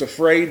man that's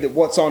afraid that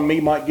what's on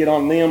me might get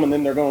on them, and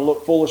then they're going to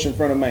look foolish in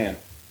front of man.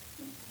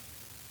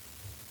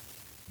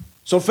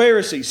 So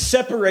Pharisees,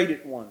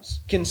 separated ones,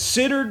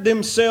 considered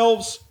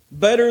themselves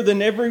better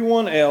than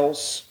everyone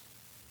else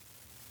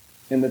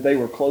in that they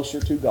were closer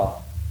to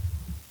God.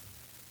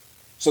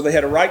 So they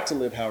had a right to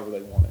live however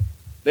they wanted.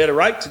 They had a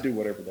right to do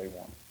whatever they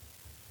wanted.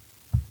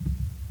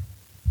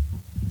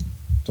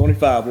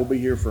 25, we'll be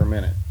here for a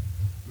minute.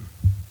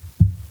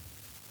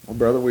 Well,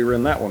 brother, we were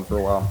in that one for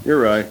a while.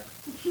 You're right.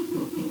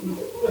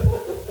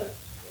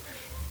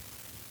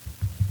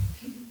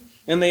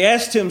 And they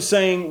asked him,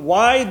 saying,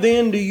 why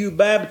then do you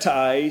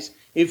baptize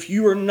if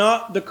you are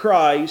not the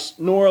Christ,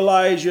 nor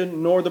Elijah,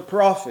 nor the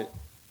prophet?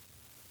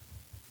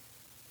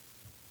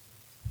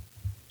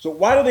 So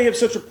why do they have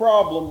such a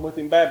problem with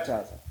him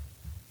baptizing?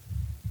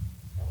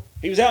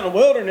 He was out in the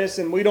wilderness,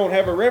 and we don't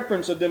have a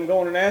reference of them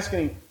going and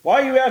asking him,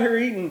 why are you out here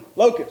eating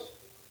locusts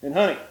and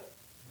honey?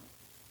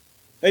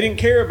 They didn't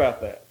care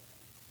about that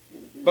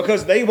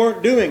because they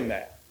weren't doing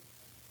that.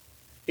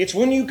 It's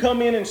when you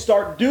come in and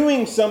start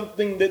doing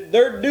something that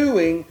they're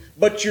doing,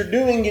 but you're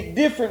doing it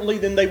differently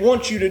than they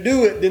want you to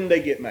do it, then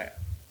they get mad.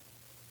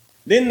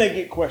 Then they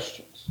get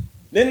questions.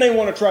 Then they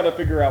want to try to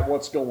figure out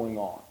what's going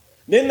on.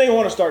 Then they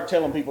want to start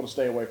telling people to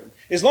stay away from it.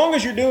 As long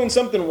as you're doing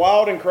something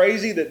wild and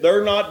crazy that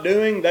they're not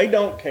doing, they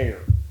don't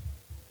care.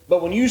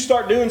 But when you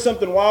start doing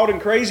something wild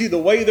and crazy the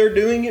way they're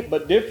doing it,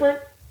 but different,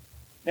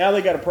 now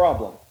they got a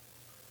problem.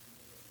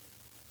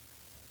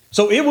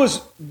 So it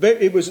was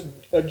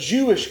a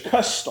Jewish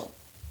custom.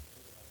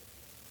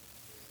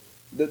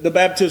 The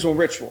baptismal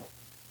ritual.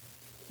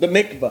 The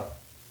mikvah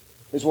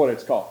is what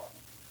it's called.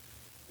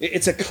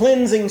 It's a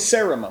cleansing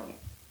ceremony.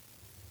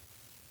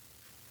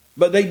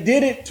 But they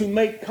did it to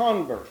make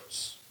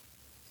converts.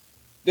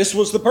 This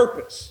was the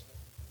purpose.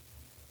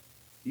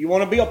 You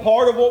want to be a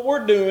part of what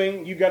we're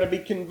doing, you've got to be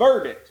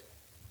converted.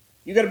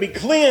 You've got to be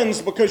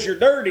cleansed because you're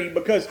dirty,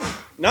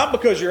 not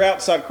because you're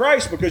outside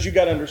Christ, because you've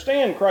got to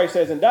understand Christ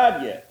hasn't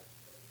died yet.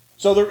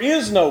 So there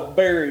is no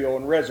burial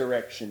and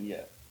resurrection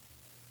yet.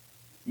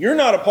 You're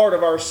not a part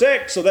of our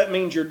sect, so that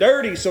means you're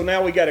dirty, so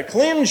now we got to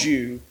cleanse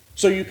you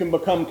so you can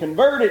become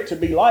converted to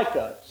be like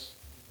us.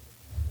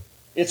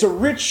 It's a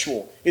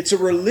ritual. It's a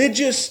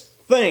religious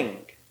thing.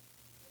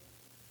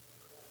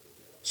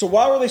 So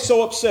why were they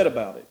so upset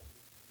about it?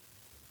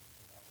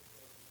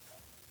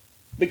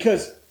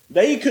 Because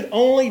they could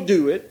only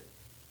do it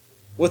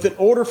with an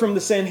order from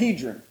the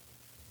Sanhedrin.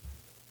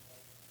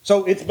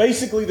 So it's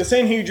basically, the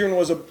Sanhedrin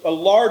was a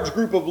large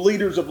group of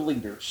leaders of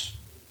leaders.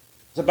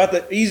 It's about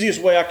the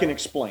easiest way I can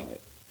explain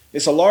it.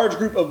 It's a large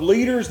group of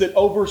leaders that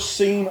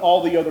overseen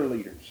all the other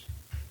leaders.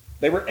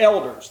 They were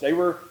elders. They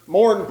were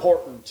more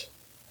important,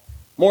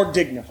 more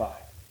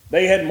dignified.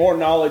 They had more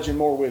knowledge and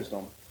more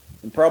wisdom,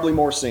 and probably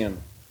more sin.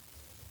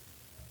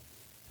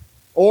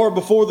 Or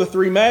before the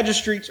three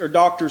magistrates or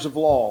doctors of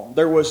law,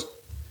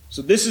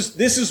 so this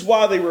is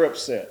why they were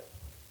upset.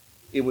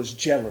 It was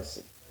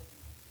jealousy.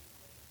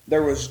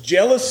 There was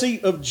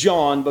jealousy of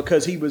John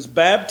because he was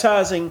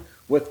baptizing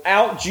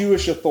without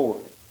Jewish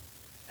authority.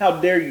 How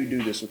dare you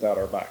do this without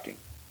our backing?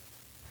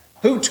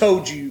 Who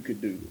told you you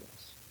could do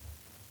this?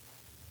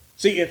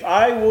 See, if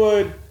I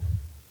would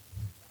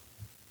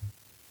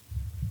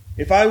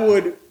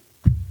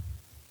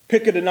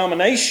pick a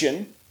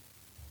denomination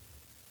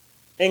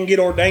and get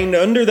ordained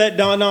under that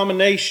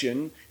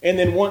denomination and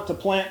then want to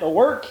plant a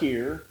work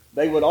here,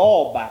 they would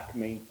all back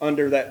me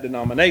under that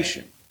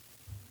denomination.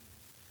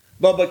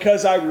 But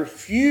because I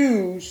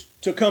refuse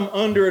to come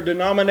under a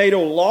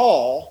denominational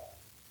law,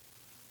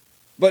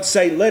 but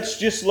say, let's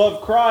just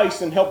love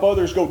Christ and help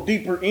others go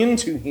deeper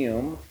into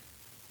Him,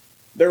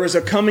 there is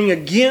a coming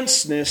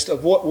againstness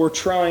of what we're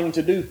trying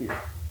to do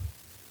here.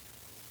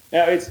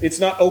 Now, it's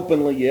not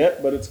openly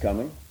yet, but it's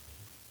coming.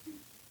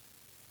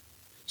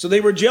 So they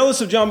were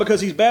jealous of John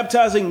because he's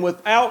baptizing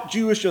without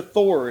Jewish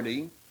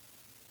authority,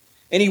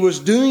 and he was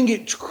doing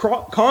it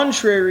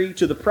contrary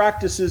to the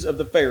practices of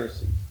the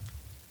Pharisees.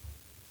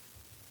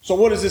 So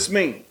what does this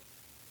mean?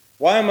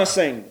 Why am I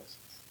saying this?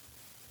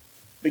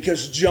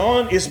 Because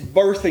John is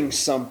birthing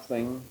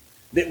something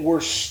that we're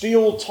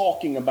still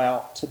talking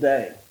about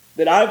today,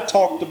 that I've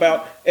talked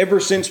about ever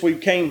since we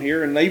came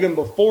here, and even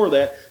before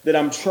that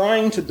I'm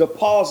trying to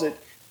deposit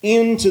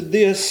into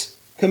this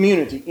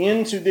community,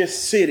 into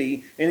this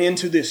city, and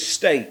into this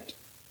state.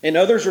 And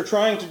others are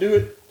trying to do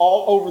it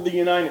all over the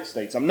United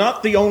States. I'm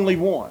not the only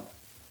one.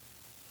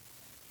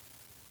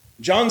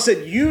 John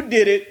said, you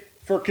did it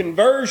for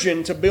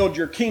conversion to build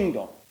your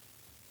kingdom.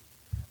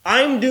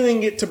 I'm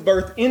doing it to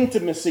birth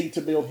intimacy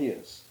to build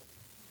His.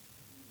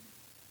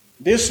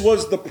 This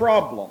was the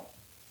problem.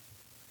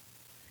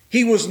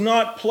 He was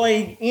not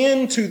playing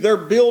into their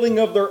building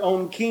of their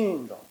own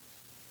kingdom.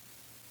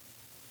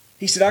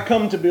 He said, I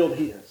come to build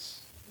His.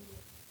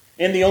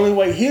 And the only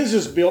way His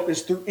is built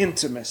is through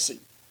intimacy.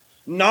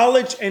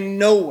 Knowledge and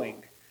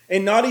knowing.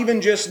 And not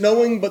even just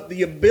knowing, but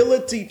the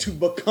ability to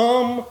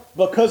become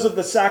because of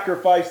the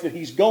sacrifice that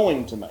He's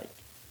going to make.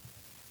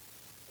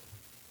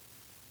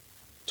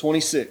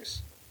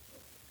 26.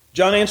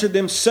 John answered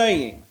them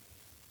saying,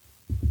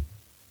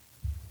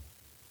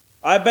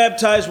 I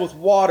baptize with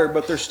water,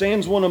 but there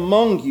stands one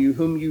among you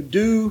whom you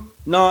do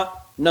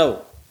not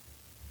know.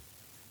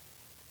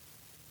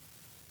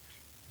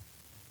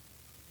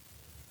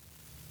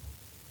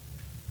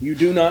 You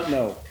do not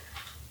know.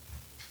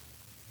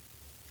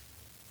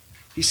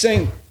 He's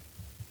saying,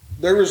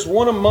 there is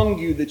one among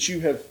you that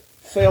you have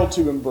failed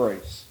to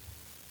embrace.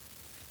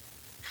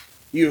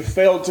 You have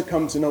failed to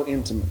come to know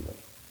intimately.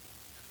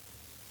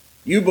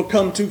 You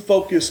become too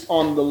focused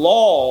on the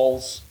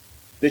laws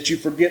that you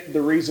forget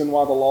the reason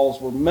why the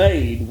laws were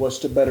made was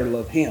to better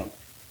love Him.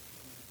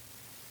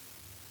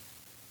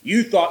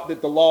 You thought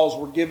that the laws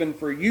were given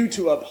for you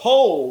to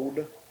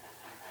uphold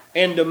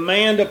and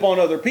demand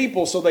upon other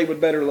people so they would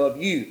better love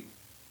you.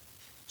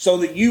 So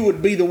that you would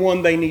be the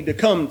one they need to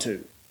come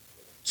to.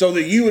 So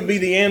that you would be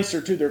the answer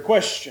to their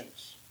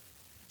questions.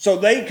 So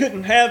they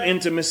couldn't have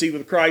intimacy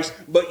with Christ,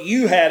 but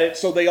you had it,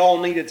 so they all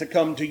needed to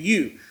come to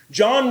you.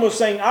 John was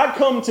saying, I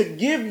come to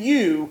give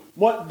you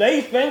what they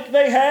think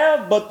they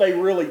have, but they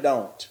really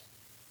don't.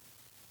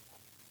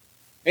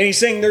 And he's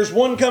saying, there's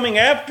one coming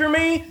after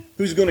me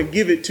who's going to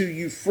give it to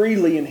you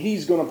freely, and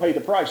He's going to pay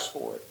the price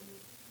for it.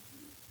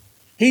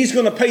 He's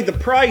going to pay the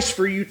price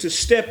for you to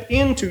step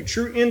into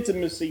true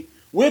intimacy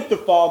with the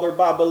Father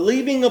by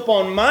believing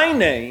upon my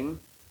name.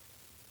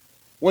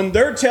 When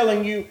they're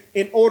telling you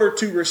in order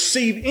to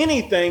receive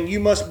anything, you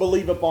must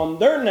believe upon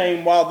their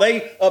name while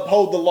they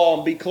uphold the law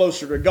and be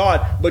closer to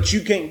God. But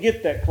you can't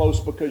get that close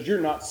because you're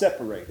not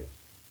separated.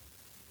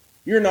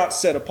 You're not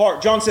set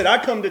apart. John said,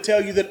 I come to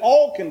tell you that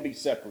all can be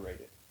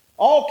separated.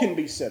 All can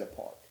be set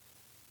apart.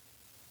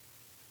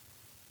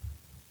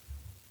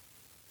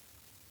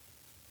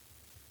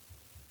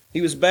 He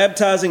was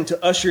baptizing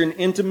to usher in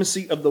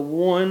intimacy of the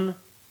one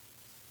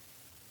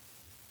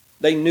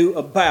they knew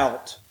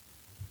about,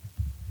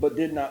 but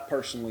did not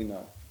personally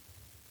know.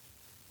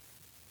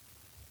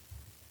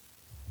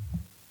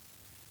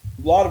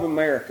 A lot of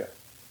America,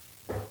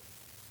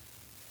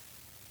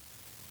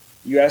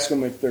 you ask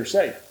them if they're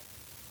saved.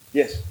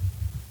 Yes.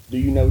 Do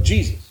you know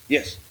Jesus?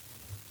 Yes.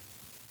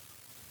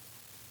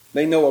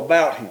 They know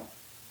about Him.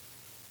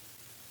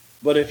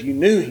 But if you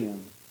knew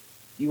Him,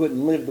 you wouldn't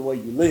live the way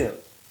you live.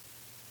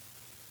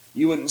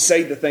 You wouldn't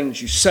say the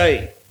things you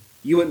say.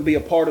 You wouldn't be a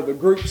part of the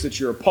groups that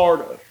you're a part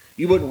of.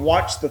 You wouldn't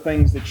watch the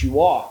things that you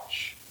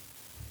watch.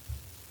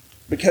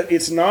 Because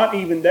it's not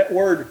even that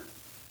word,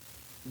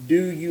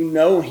 do you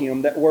know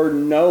Him? That word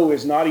know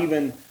is not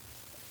even,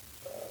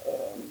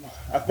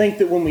 I think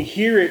that when we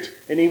hear it,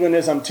 and even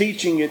as I'm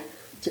teaching it,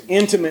 to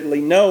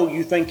intimately know,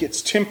 you think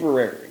it's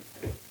temporary.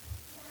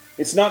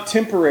 It's not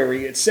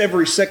temporary. It's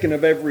every second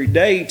of every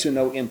day to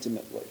know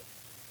intimately.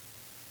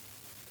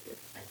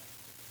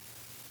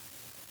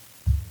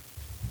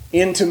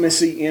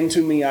 Intimacy,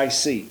 into me I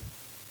see.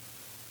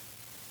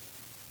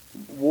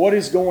 What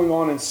is going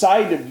on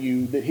inside of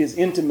you that His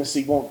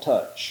intimacy won't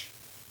touch?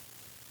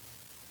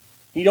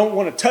 He don't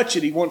want to touch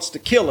it. He wants to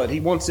kill it. He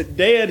wants it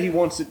dead. He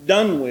wants it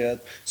done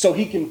with so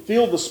He can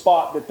fill the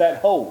spot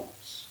that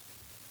holds.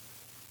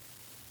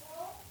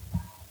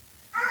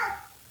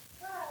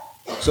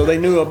 So they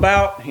knew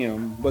about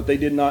Him, but they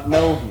did not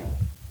know Him.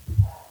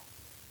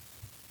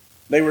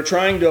 They were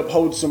trying to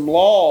uphold some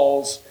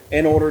laws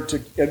in order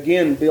to,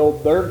 again,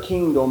 build their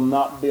kingdom,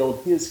 not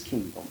build His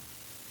kingdom.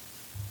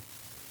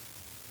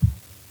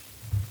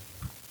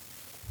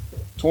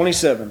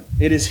 27.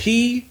 It is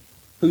He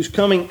who's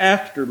coming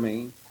after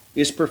me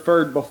is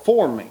preferred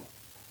before me,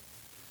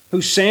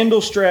 whose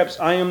sandal straps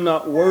I am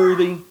not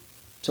worthy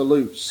to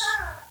loose.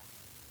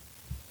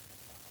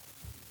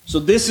 So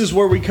this is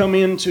where we come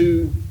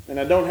into, and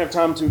I don't have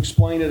time to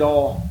explain it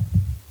all,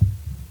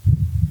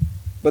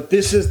 but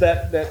this is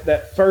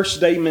that first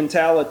day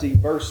mentality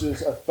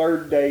versus a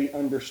third day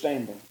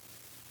understanding.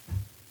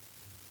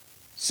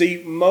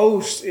 See,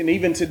 most, and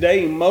even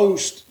today,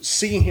 most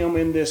see him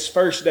in this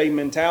first day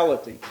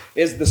mentality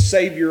as the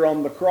Savior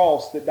on the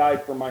cross that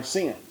died for my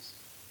sins.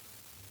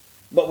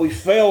 But we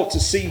fail to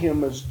see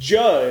him as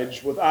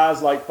judge with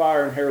eyes like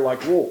fire and hair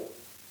like wool.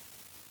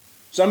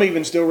 Some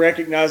even still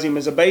recognize him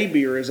as a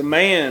baby or as a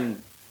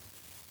man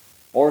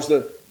or as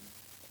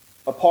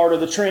a part of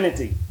the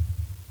Trinity,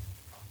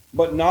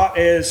 but not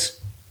as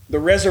the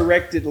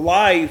resurrected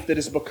life that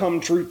has become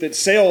truth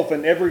itself,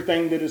 and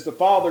everything that is the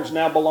Father's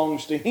now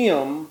belongs to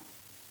him.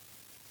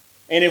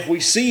 And if we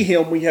see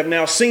him, we have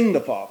now seen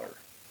the Father.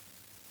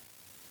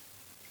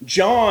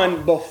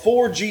 John,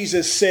 before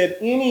Jesus said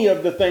any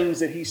of the things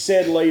that he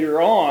said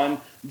later on,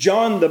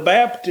 John the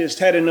Baptist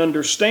had an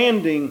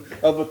understanding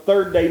of a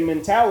third day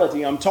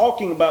mentality. I'm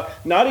talking about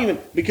not even,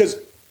 because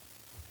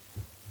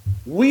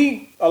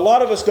a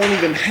lot of us don't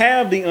even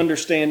have the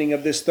understanding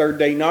of this third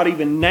day, not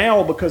even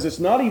now, because it's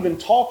not even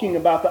talking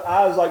about the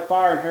eyes like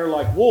fire and hair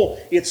like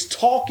wool. It's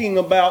talking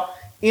about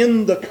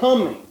in the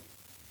coming.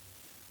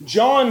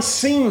 John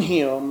seen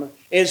him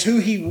as who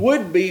he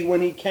would be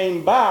when he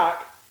came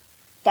back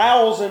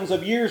thousands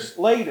of years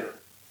later.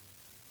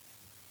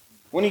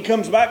 When he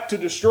comes back to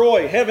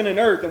destroy heaven and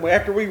earth, and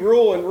after we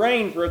rule and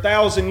reign for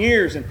 1,000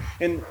 years,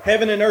 and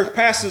heaven and earth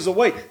passes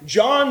away.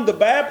 John the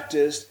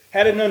Baptist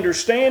had an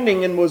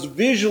understanding and was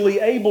visually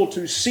able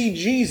to see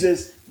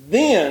Jesus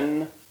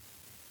then,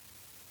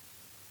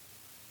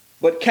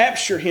 but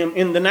capture him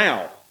in the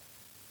now.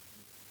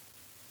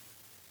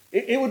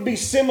 It would be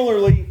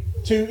similarly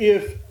to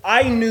if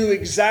I knew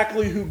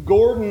exactly who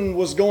Gordon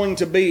was going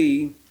to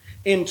be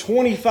in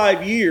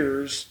 25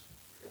 years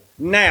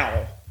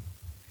now.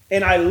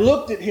 And I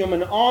looked at him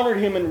and honored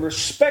him and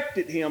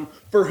respected him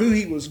for who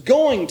he was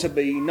going to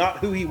be, not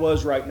who he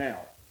was right now.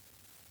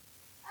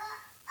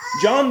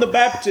 John the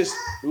Baptist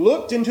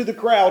looked into the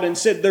crowd and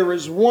said, "There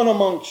is one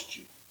amongst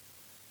you."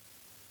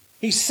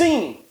 He's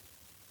seen.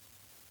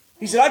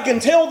 He said, "I can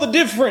tell the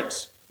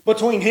difference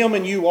between him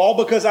and you all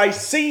because I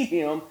see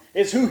him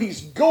as who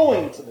he's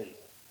going to be.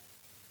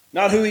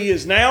 Not who he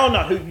is now,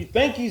 not who you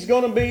think he's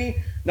going to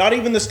be, not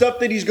even the stuff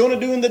that he's going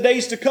to do in the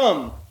days to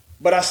come.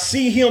 But I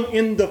see him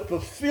in the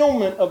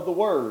fulfillment of the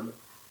word.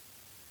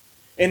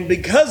 And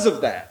because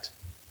of that,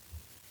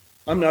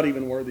 I'm not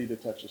even worthy to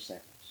touch his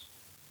sandals."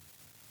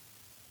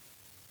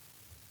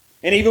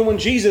 And even when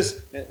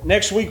Jesus,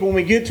 next week when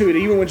we get to it,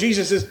 even when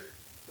Jesus says,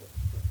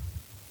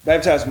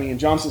 "Baptize me," and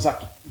John says,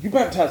 "You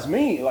baptize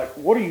me? Like,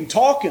 what are you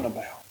talking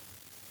about?"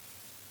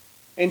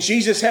 And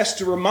Jesus has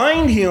to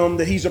remind him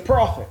that he's a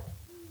prophet.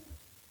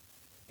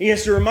 He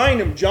has to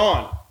remind him,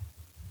 "John,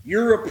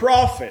 you're a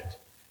prophet.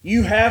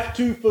 You have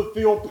to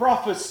fulfill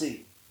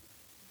prophecy."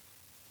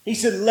 He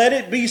said, "Let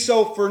it be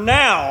so for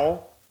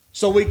now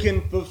so we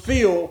can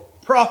fulfill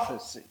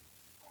prophecy."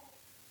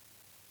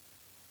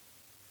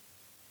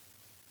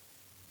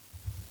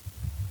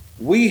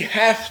 We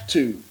have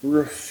to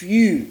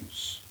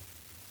refuse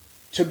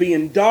to be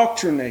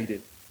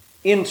indoctrinated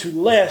into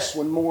less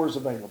when more is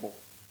available.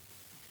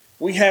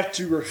 We have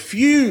to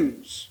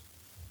refuse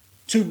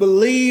to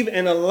believe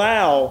and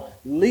allow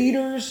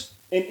leaders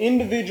and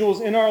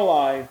individuals in our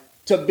life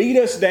to beat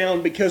us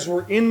down because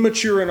we're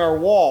immature in our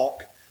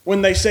walk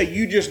when they say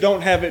you just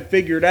don't have it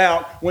figured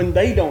out when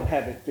they don't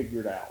have it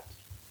figured out.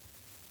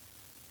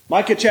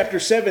 Micah chapter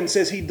 7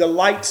 says he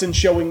delights in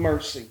showing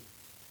mercy.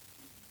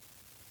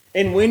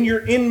 And when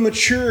you're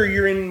immature,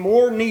 you're in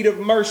more need of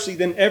mercy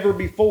than ever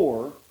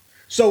before.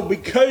 So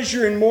because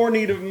you're in more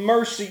need of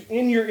mercy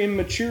in your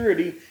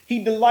immaturity,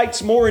 he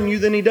delights more in you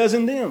than he does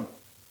in them.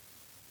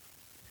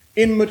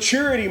 In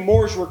maturity,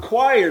 more is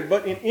required,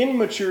 but in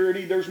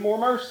immaturity, there's more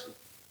mercy.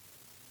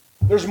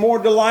 There's more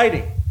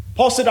delighting.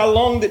 Paul said, "I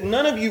long that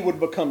none of you would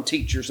become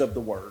teachers of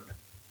the word,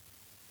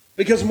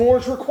 because more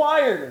is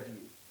required of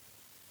you."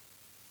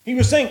 He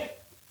was saying,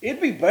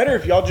 it'd be better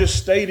if y'all just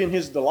stayed in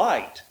his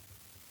delight.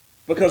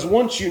 Because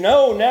once you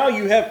know, now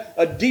you have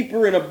a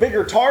deeper and a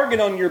bigger target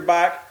on your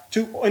back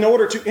in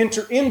order to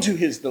enter into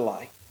his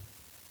delight.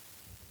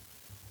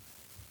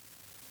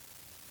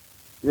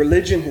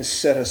 Religion has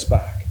set us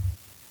back.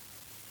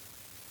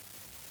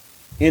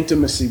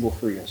 Intimacy will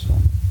free us from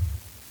it.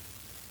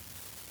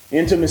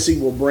 Intimacy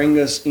will bring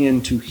us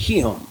into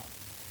him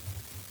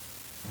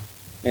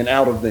and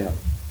out of them.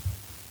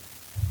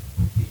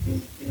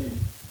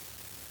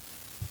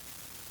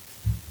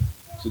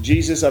 So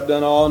Jesus, I've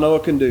done all I know I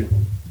can do.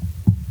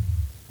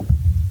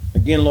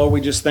 Again, Lord, we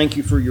just thank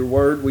you for your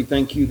word. We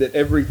thank you that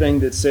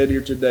everything that's said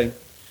here today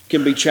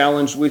can be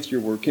challenged with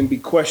your word, can be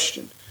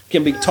questioned,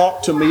 can be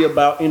talked to me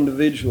about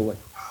individually.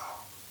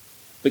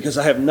 Because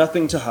I have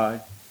nothing to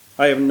hide.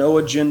 I have no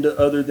agenda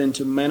other than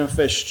to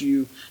manifest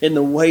you in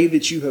the way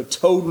that you have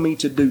told me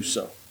to do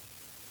so.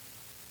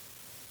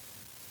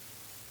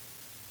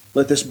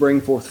 Let this bring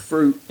forth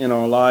fruit in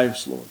our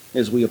lives, Lord,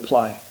 as we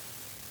apply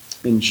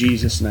it. In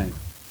Jesus' name,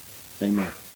 amen.